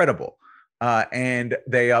credible. And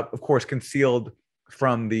they, of course, concealed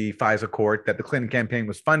from the FISA court that the Clinton campaign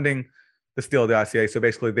was funding the Steele dossier. So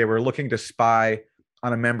basically, they were looking to spy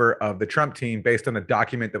on a member of the Trump team based on a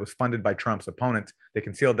document that was funded by Trump's opponents. They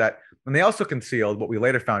concealed that. And they also concealed what we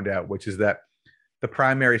later found out, which is that the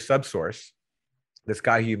primary subsource, this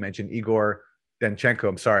guy who you mentioned, Igor Danchenko.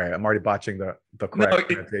 I'm sorry, I'm already botching the correct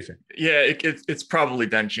pronunciation. It's probably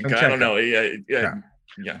Danchenko. I don't know.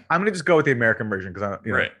 Yeah. I'm going to just go with the American version because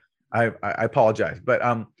I apologize. But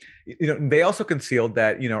they also concealed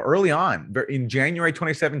that early on in January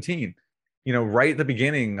 2017, right at the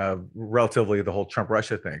beginning of relatively the whole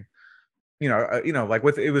Trump-Russia thing, within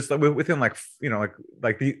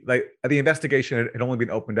the investigation had only been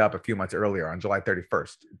opened up a few months earlier on July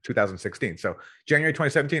 31st, 2016. So January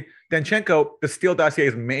 2017, Danchenko, the Steele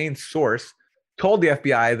dossier's main source, told the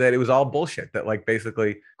FBI that it was all bullshit, that like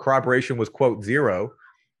basically corroboration was quote zero.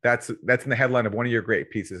 That's in the headline of one of your great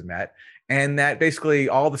pieces, Matt. And that basically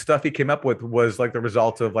all the stuff he came up with was like the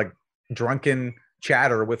result of like drunken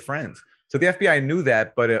chatter with friends. So the FBI knew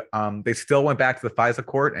that, but they still went back to the FISA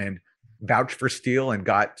court and vouched for Steele and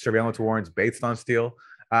got surveillance warrants based on Steele.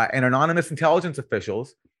 And anonymous intelligence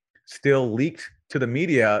officials still leaked to the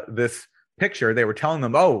media this picture. They were telling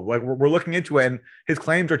them, we're looking into it, and his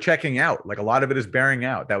claims are checking out. Like a lot of it is bearing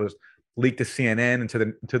out. That was leaked to CNN and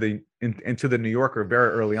to the New Yorker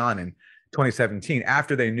very early on in 2017,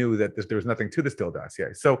 after they knew that there was nothing to the Steele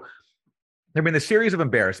dossier. So there have been a series of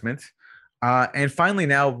embarrassments. And finally,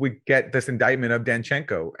 now we get this indictment of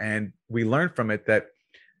Danchenko, and we learned from it that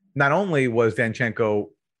not only was Danchenko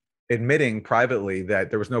admitting privately that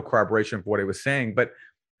there was no corroboration for what he was saying, but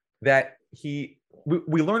that we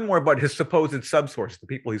learned more about his supposed subsource, the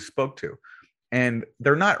people he spoke to. And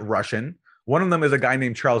they're not Russian. One of them is a guy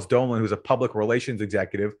named Charles Dolan, who's a public relations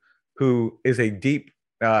executive, who is a deep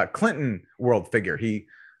Clinton world figure. He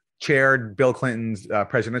chaired Bill Clinton's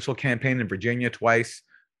presidential campaign in Virginia twice.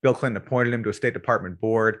 Bill Clinton appointed him to a State Department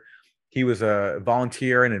board. He was a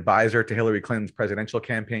volunteer and advisor to Hillary Clinton's presidential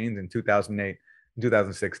campaigns in 2008 and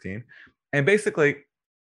 2016. And basically,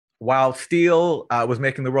 while Steele was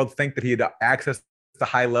making the world think that he had access to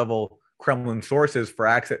high-level Kremlin sources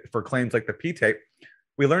for claims like the P-tape,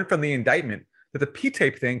 we learned from the indictment that the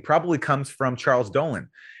P-tape thing probably comes from Charles Dolan.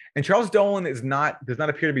 And Charles Dolan does not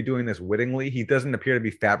appear to be doing this wittingly. He doesn't appear to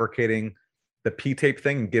be fabricating the P-tape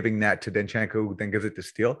thing and giving that to Danchenko, who then gives it to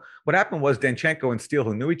Steele. What happened was Danchenko and Steele,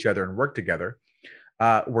 who knew each other and worked together,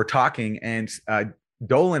 were talking, and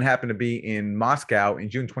Dolan happened to be in Moscow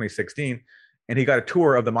in June 2016, and he got a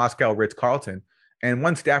tour of the Moscow Ritz-Carlton, and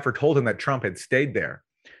one staffer told him that Trump had stayed there.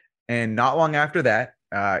 And not long after that,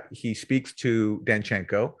 he speaks to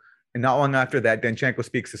Danchenko, and not long after that, Danchenko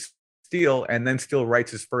speaks to Steele, and then Steele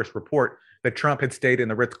writes his first report that Trump had stayed in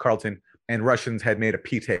the Ritz-Carlton and Russians had made a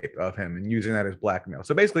P-tape of him and using that as blackmail.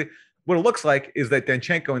 So basically, what it looks like is that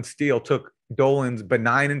Danchenko and Steele took Dolan's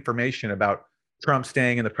benign information about Trump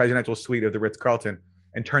staying in the presidential suite of the Ritz-Carlton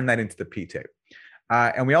and turned that into the P-tape.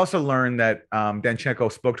 And we also learned that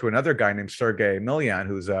Danchenko spoke to another guy named Sergei Milyan,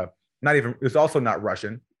 who's also not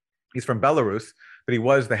Russian. He's from Belarus, but he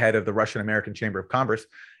was the head of the Russian-American Chamber of Commerce.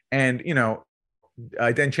 And,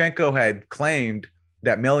 Danchenko had claimed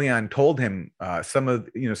that Milyan told him some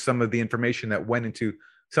of the information that went into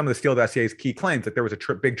some of the Steele dossier's key claims, that there was a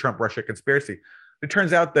big Trump-Russia conspiracy. It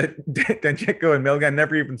turns out that Danchenko and Milyan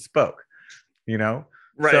never even spoke. Right?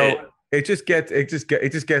 So it just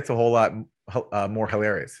gets a whole lot more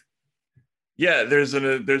hilarious. Yeah, there's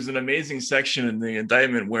an amazing section in the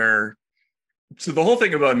indictment where, so the whole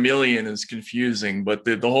thing about Milyan is confusing, but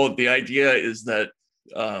the idea is that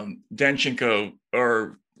Danchenko,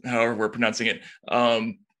 or however we're pronouncing it,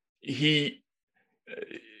 he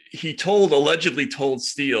allegedly told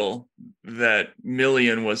Steele that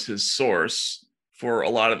Milyan was his source for a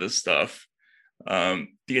lot of this stuff. The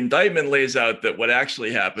indictment lays out that what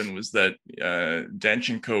actually happened was that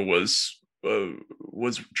Danchenko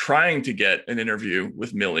was trying to get an interview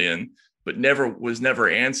with Milyan, but was never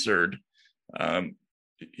answered.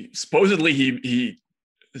 Supposedly he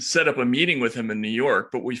set up a meeting with him in New York,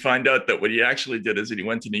 but we find out that what he actually did is that he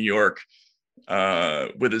went to New York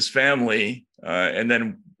with his family and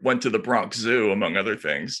then went to the Bronx Zoo, among other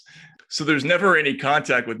things. So there's never any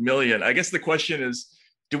contact with Milyan. I guess the question is,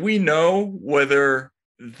 do we know whether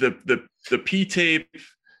the P-tape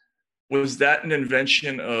was that an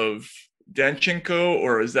invention of Danchenko,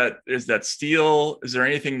 or is that Steele? Is there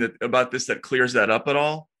anything about this that clears that up at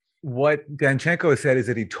all? What Danchenko said is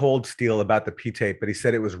that he told Steele about the P tape, but he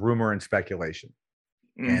said it was rumor and speculation.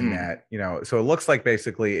 And that, so it looks like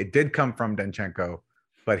basically it did come from Danchenko,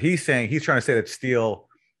 but he's trying to say that Steele,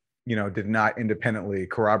 did not independently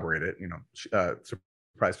corroborate it,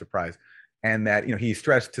 surprise, surprise. And that, he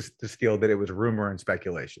stressed to Steele that it was rumor and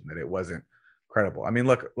speculation, that it wasn't credible. I mean,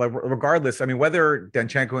 look, regardless, I mean, whether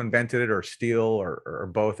Danchenko invented it or Steele or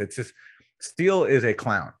both, it's just Steele is a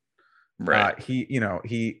clown. Right.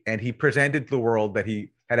 He presented to the world that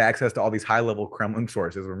he had access to all these high-level Kremlin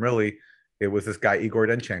sources when really it was this guy, Igor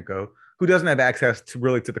Danchenko, who doesn't have access to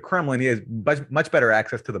the Kremlin. He has much better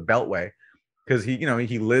access to the Beltway because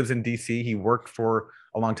he lives in DC. He worked for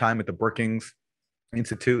a long time at the Brookings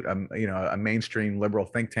Institute, a mainstream liberal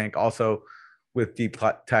think tank, also with deep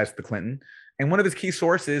ties to the Clinton. And one of his key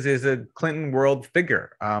sources is a Clinton world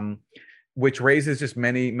figure, which raises just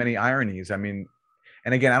many, many ironies. I mean,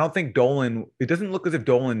 and again, I don't think it doesn't look as if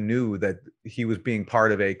Dolan knew that he was being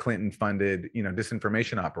part of a Clinton-funded,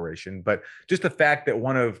 disinformation operation. But just the fact that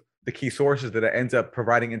one of the key sources that ends up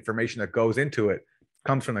providing information that goes into it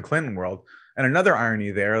comes from the Clinton world. And another irony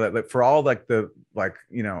there, that for all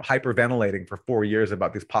hyperventilating for 4 years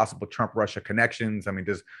about these possible Trump-Russia connections. I mean,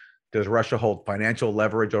 does Russia hold financial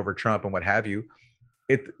leverage over Trump and what have you?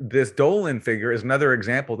 This Dolan figure is another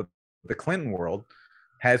example that the Clinton world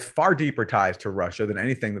has far deeper ties to Russia than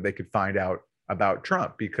anything that they could find out about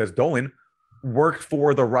Trump, because Dolan worked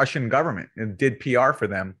for the Russian government and did PR for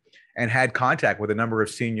them and had contact with a number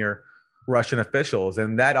of senior Russian officials.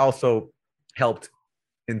 And that also helped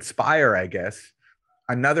inspire, I guess,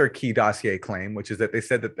 another key dossier claim, which is that they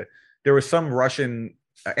said that there was some Russian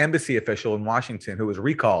embassy official in Washington who was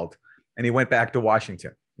recalled and he went back to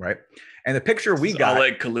Washington, right? And the picture we got—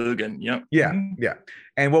 Oleg Kalugin, yep. Yeah, yeah.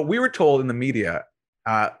 And what we were told in the media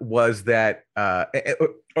was that,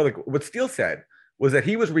 what Steele said was that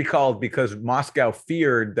he was recalled because Moscow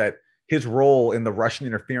feared that his role in the Russian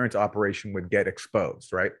interference operation would get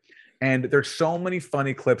exposed, right? And there's so many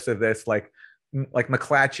funny clips of this, like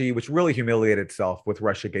McClatchy, which really humiliated itself with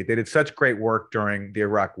Russiagate. They did such great work during the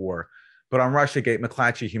Iraq War, but on Russiagate,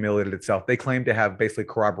 McClatchy humiliated itself. They claimed to have basically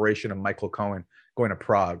corroboration of Michael Cohen going to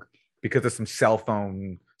Prague because of some cell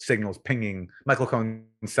phone signals pinging. Michael Cohen's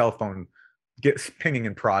cell phone gets pinging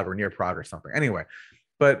in Prague or near Prague or something. Anyway,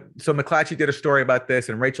 but so McClatchy did a story about this,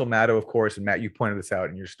 and Rachel Maddow, of course, and Matt, you pointed this out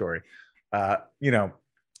in your story. She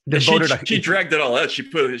dragged it all out. She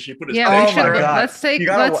put it. Yeah, let's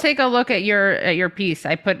take a look at your piece.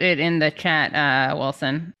 I put it in the chat,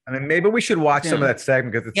 Wilson. I mean, maybe we should watch some of that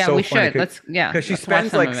segment because it's so funny. Because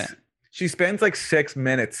she spends like 6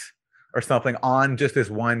 minutes or something on just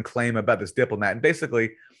this one claim about this diplomat, and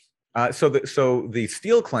basically. So the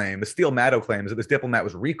Steele Maddow claim is that this diplomat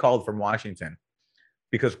was recalled from Washington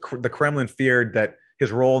because the Kremlin feared that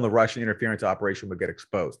his role in the Russian interference operation would get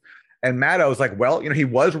exposed. And Maddow was like, well, he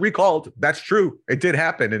was recalled. That's true. It did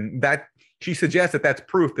happen. And that she suggests that that's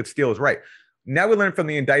proof that Steele is right. Now we learn from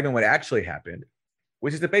the indictment what actually happened,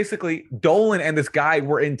 which is that basically Dolan and this guy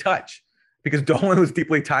were in touch because Dolan was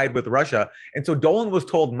deeply tied with Russia. And so Dolan was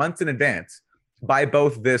told months in advance by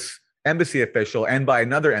both this embassy official and by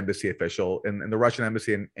another embassy official in the Russian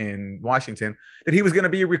embassy in Washington that he was going to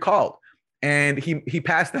be recalled. And he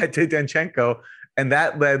passed that to Danchenko, and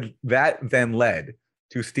that then led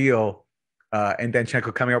to Steele and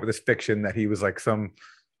Danchenko coming up with this fiction that he was like some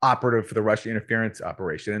operative for the Russian interference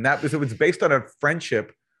operation. And it was based on a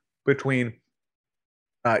friendship between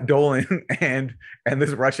Dolan and this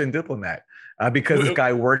Russian diplomat because this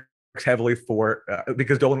guy worked heavily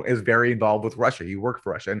because Dolan is very involved with Russia. He worked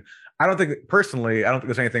for Russia. And I don't think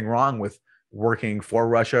there's anything wrong with working for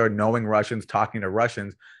Russia, knowing Russians, talking to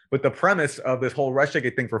Russians. But the premise of this whole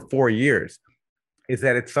Russiagate thing for 4 years is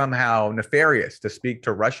that it's somehow nefarious to speak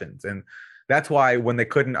to Russians. And that's why when they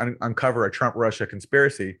couldn't uncover a Trump-Russia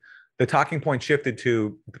conspiracy, the talking point shifted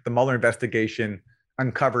to the Mueller investigation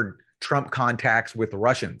uncovered Trump contacts with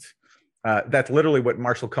Russians. That's literally what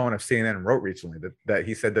Marshall Cohen of CNN wrote recently, that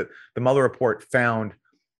he said that the Mueller report found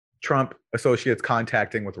Trump associates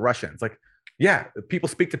contacting with Russians. Like, yeah, people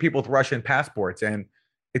speak to people with Russian passports, and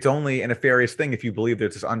it's only a nefarious thing if you believe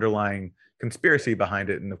there's this underlying conspiracy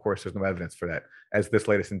behind it. And of course, there's no evidence for that, as this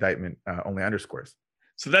latest indictment only underscores.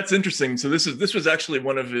 So that's interesting. So this was actually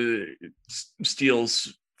one of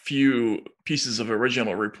Steele's few pieces of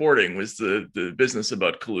original reporting, was the business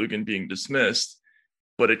about Kalugin being dismissed,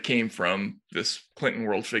 but it came from this Clinton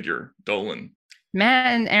world figure, Dolan.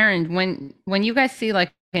 Matt and Aaron, when you guys see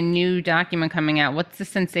like a new document coming out. What's the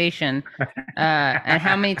sensation? And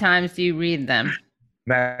how many times do you read them?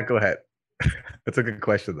 Matt, go ahead. That's a good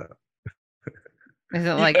question, though. Is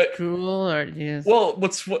it like drool or just... Well,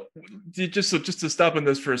 just to stop on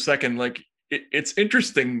this for a second, like it's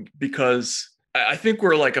interesting because I think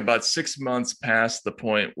we're like about 6 months past the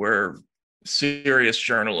point where serious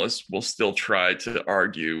journalists will still try to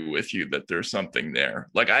argue with you that there's something there.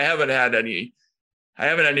 Like I haven't had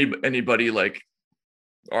anybody like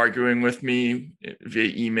arguing with me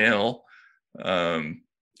via email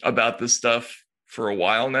about this stuff for a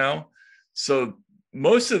while now. So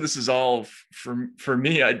most of this is all for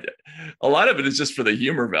me. A lot of it is just for the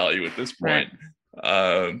humor value at this point.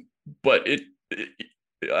 Right. But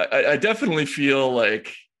I definitely feel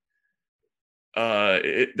like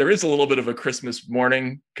there is a little bit of a Christmas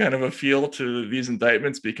morning kind of a feel to these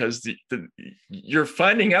indictments because you're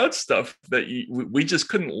finding out stuff that we just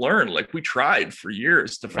couldn't learn. Like we tried for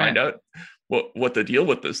years to find out what the deal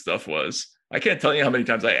with this stuff was. I can't tell you how many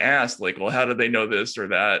times I asked, like, well, how did they know this or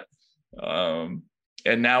that?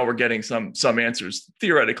 And now we're getting some answers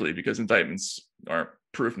theoretically because indictments aren't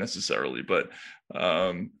proof necessarily, but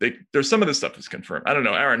there's some of this stuff is confirmed. I don't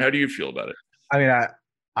know, Aaron, how do you feel about it? I mean,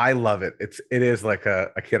 I love it. It is like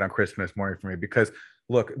a kid on Christmas morning for me because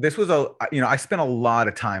look, this was I spent a lot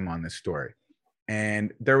of time on this story,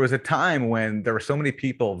 and there was a time when there were so many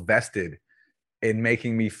people vested in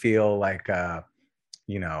making me feel like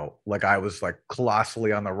like I was like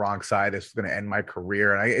colossally on the wrong side. This was going to end my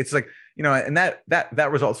career. And it's like, and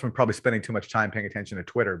that results from probably spending too much time paying attention to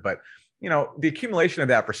Twitter. But, the accumulation of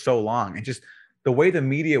that for so long and just the way the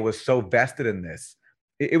media was so vested in this,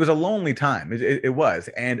 it was a lonely time. It was.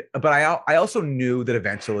 But I also knew that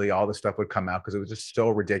eventually all this stuff would come out because it was just so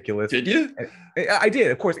ridiculous. Did you? I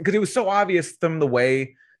did, of course, because it was so obvious from the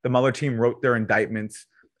way the Mueller team wrote their indictments.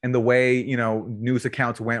 And the way, news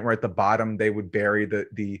accounts went where at the bottom they would bury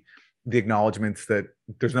the acknowledgments that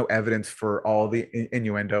there's no evidence for all the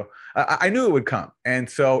innuendo. I knew it would come. And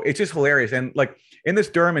so it's just hilarious. And like in this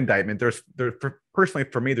Durham indictment, personally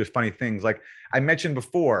for me, there's funny things. Like I mentioned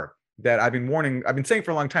before that I've been saying for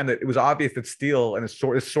a long time that it was obvious that Steele and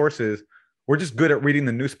his sources were just good at reading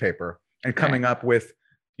the newspaper and coming up with,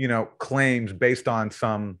 claims based on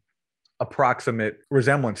some approximate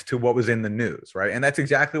resemblance to what was in the news, right? And that's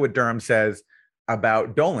exactly what Durham says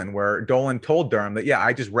about Dolan, where Dolan told Durham that,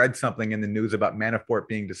 I just read something in the news about Manafort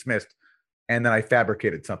being dismissed, and then I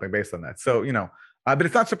fabricated something based on that. So, but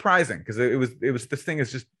it's not surprising because it was this thing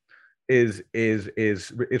is just is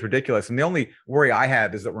ridiculous. And the only worry I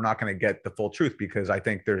have is that we're not going to get the full truth because I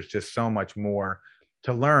think there's just so much more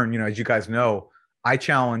to learn. As you guys know, I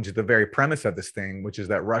challenge the very premise of this thing, which is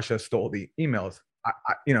that Russia stole the emails.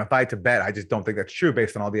 If I had to bet, I just don't think that's true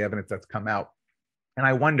based on all the evidence that's come out. And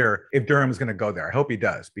I wonder if Durham is going to go there. I hope he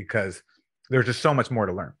does because there's just so much more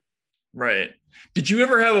to learn. Right. Did you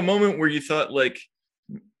ever have a moment where you thought like,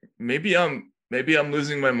 maybe I'm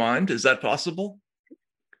losing my mind? Is that possible?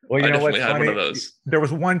 Well, I definitely had one of those. There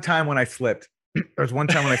was one time when I slipped.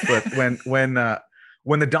 when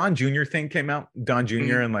the Don Jr. thing came out, Don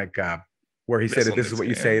Jr. and like where he said, if this is what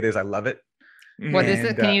you say it is, I love it. What is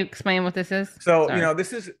it? Can you explain what this is? So,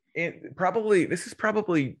 this is probably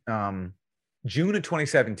June of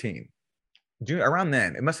 2017. Around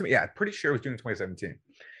then, it must have been, pretty sure it was June of 2017,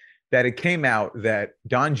 that it came out that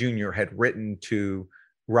Don Jr. had written to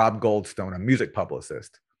Rob Goldstone, a music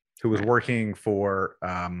publicist who was working for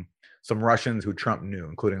some Russians who Trump knew,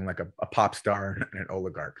 including like a pop star and an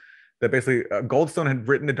oligarch. That basically Goldstone had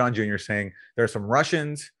written to Don Jr. saying there are some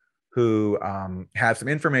Russians who have some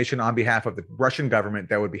information on behalf of the Russian government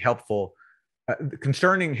that would be helpful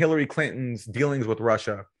concerning Hillary Clinton's dealings with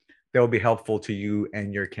Russia that would be helpful to you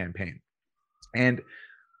and your campaign. And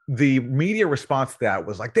the media response to that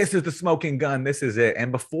was like, this is the smoking gun, this is it. And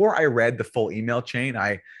before I read the full email chain,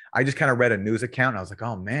 I just kind of read a news account and I was like,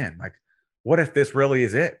 oh man, like, what if this really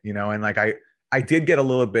is it? And like, I did get a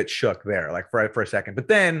little bit shook there, like for a second, but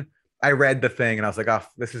then I read the thing and I was like, oh,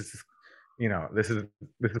 this is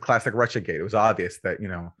classic Russiagate. It was obvious that,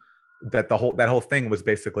 that that whole thing was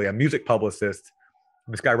basically a music publicist.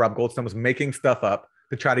 This guy, Rob Goldstone, was making stuff up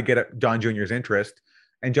to try to get Don Jr.'s interest.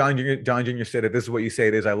 And Don Jr. said, if this is what you say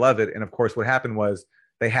it is, I love it. And of course, what happened was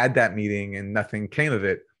they had that meeting and nothing came of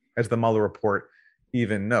it, as the Mueller report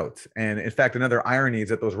even notes. And in fact, another irony is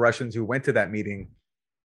that those Russians who went to that meeting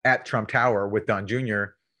at Trump Tower with Don Jr.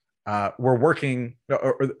 Were working,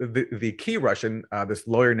 or the key Russian, this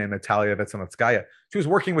lawyer named Natalia Veselnitskaya, she was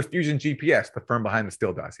working with Fusion GPS, the firm behind the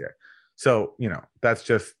Steele dossier. So,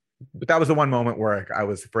 but that was the one moment where I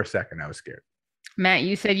was, for a second, I was scared. Matt,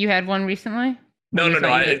 you said you had one recently? No.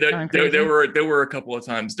 There were a couple of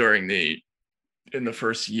times in the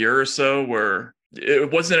first year or so where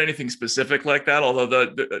it wasn't anything specific like that. Although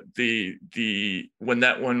the when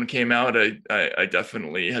that one came out, I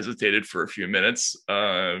definitely hesitated for a few minutes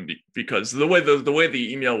because the way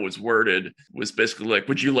the email was worded was basically like,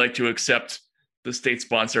 would you like to accept the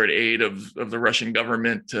state-sponsored aid of the Russian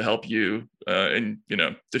government to help you and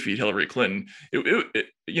defeat Hillary Clinton? It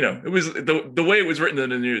was the way it was written in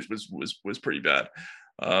the news was pretty bad.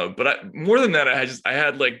 But more than that, I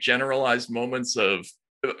had like generalized moments of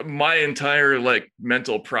my entire like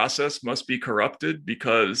mental process must be corrupted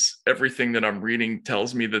because everything that I'm reading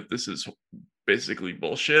tells me that this is basically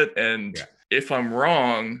bullshit. And if I'm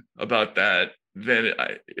wrong about that, then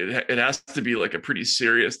it has to be like a pretty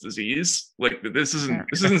serious disease. Like this isn't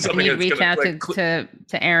something. Can you reach out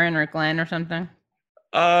to Aaron or Glenn or something?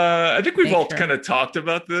 I think we've all kind of talked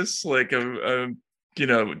about this. Like during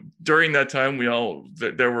that time, we were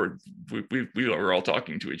all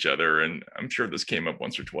talking to each other, and I'm sure this came up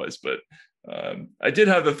once or twice. But I did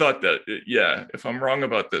have the thought that if I'm wrong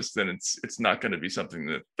about this, then it's not going to be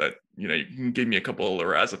something that you can give me a couple of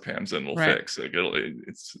lorazepams and we'll fix. Like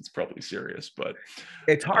it's probably serious, but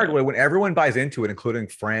it's hard when everyone buys into it, including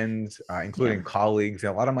friends, including colleagues.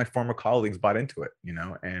 A lot of my former colleagues bought into it,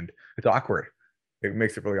 and it's awkward. It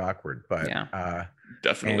makes it really awkward, but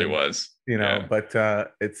definitely was. But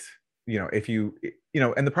it's if you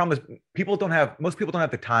and the problem is most people don't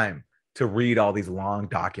have the time to read all these long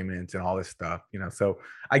documents and all this stuff, so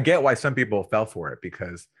I get why some people fell for it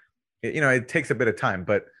because it takes a bit of time,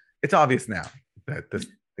 but it's obvious now that this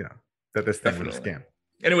thing was a scam.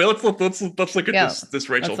 Anyway, let's look at this Rachel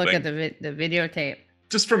thing. Let's look at the videotape.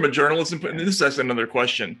 Just from a journalism point, and this is actually another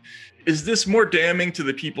question: is this more damning to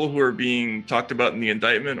the people who are being talked about in the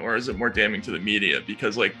indictment, or is it more damning to the media?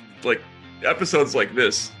 Because like episodes like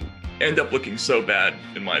this end up looking so bad,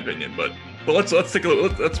 in my opinion. But let's take a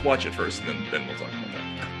look. Let's watch it first, and then we'll talk about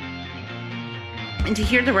that. And to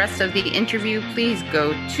hear the rest of the interview, please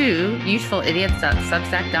go to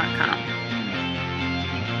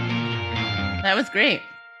usefulidiots.substack.com. That was great.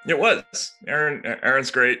 It was.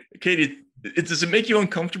 Aaron's great. Katie, does it make you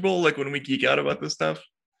uncomfortable, like when we geek out about this stuff?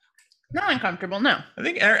 Not uncomfortable, no. I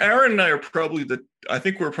think Aaron and I are probably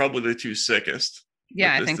we're probably the two sickest.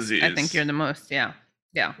 Yeah, I think you're the most. Yeah.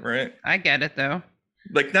 Right. I get it though.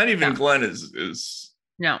 Like not even Glenn is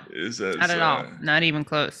not at all. Not even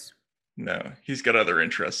close. No, he's got other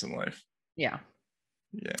interests in life. Yeah.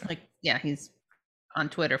 He's on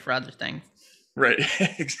Twitter for other things. Right.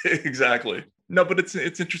 Exactly. No, but it's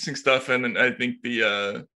interesting stuff, and I think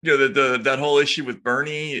the that whole issue with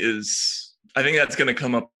Bernie is, I think that's going to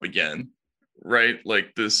come up again, right?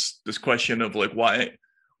 Like this question of like why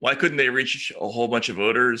couldn't they reach a whole bunch of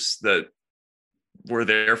voters that were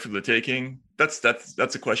there for the taking? That's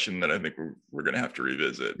a question that I think we're going to have to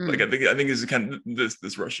revisit. Like I think this is kind of this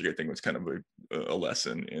Russiagate thing was kind of a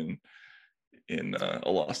lesson in a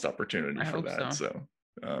lost opportunity for that. So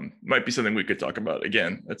might be something we could talk about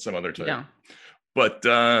again at some other time. Yeah. But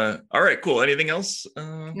all right, cool. Anything else?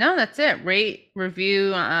 No, that's it. Rate,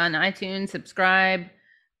 review on iTunes, subscribe.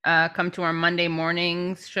 Come to our Monday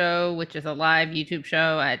mornings show, which is a live YouTube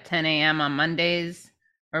show at 10 a.m. on Mondays,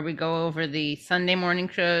 where we go over the Sunday morning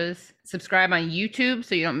shows. Subscribe on YouTube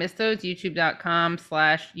so you don't miss those.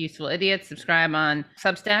 YouTube.com/usefulidiots. Subscribe on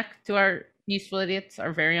Substack to our Useful Idiots,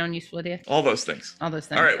 our very own Useful Idiots. All those things. All those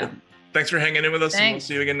things. All right. Well, thanks for hanging in with us. And we'll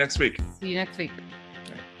see you again next week. See you next week. All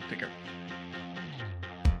right, take care.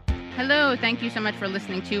 Hello, thank you so much for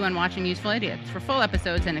listening to and watching Useful Idiots. For full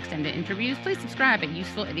episodes and extended interviews, please subscribe at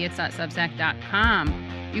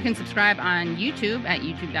usefulidiots.substack.com. You can subscribe on YouTube at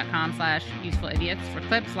youtube.com/usefulidiots for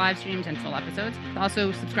clips, live streams, and full episodes.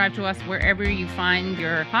 Also, subscribe to us wherever you find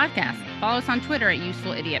your podcast. Follow us on Twitter at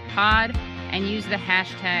UsefulIdiotPod and use the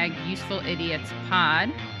hashtag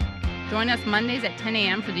UsefulIdiotsPod. Join us Mondays at 10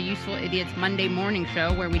 a.m. for the Useful Idiots Monday Morning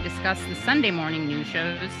Show, where we discuss the Sunday morning news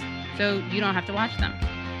shows so you don't have to watch them.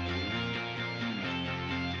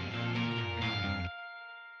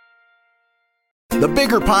 The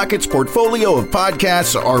Bigger Pockets portfolio of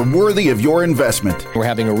podcasts are worthy of your investment. We're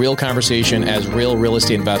having a real conversation as real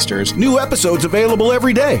estate investors. New episodes available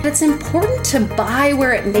every day. It's important to buy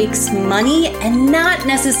where it makes money and not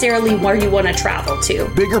necessarily where you want to travel to.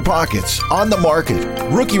 Bigger Pockets, On the Market,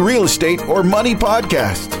 Rookie Real Estate, or Money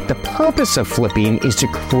Podcast. The purpose of flipping is to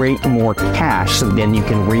create more cash so then you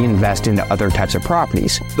can reinvest into other types of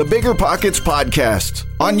properties. The Bigger Pockets Podcast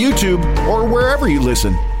on YouTube or wherever you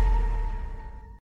listen.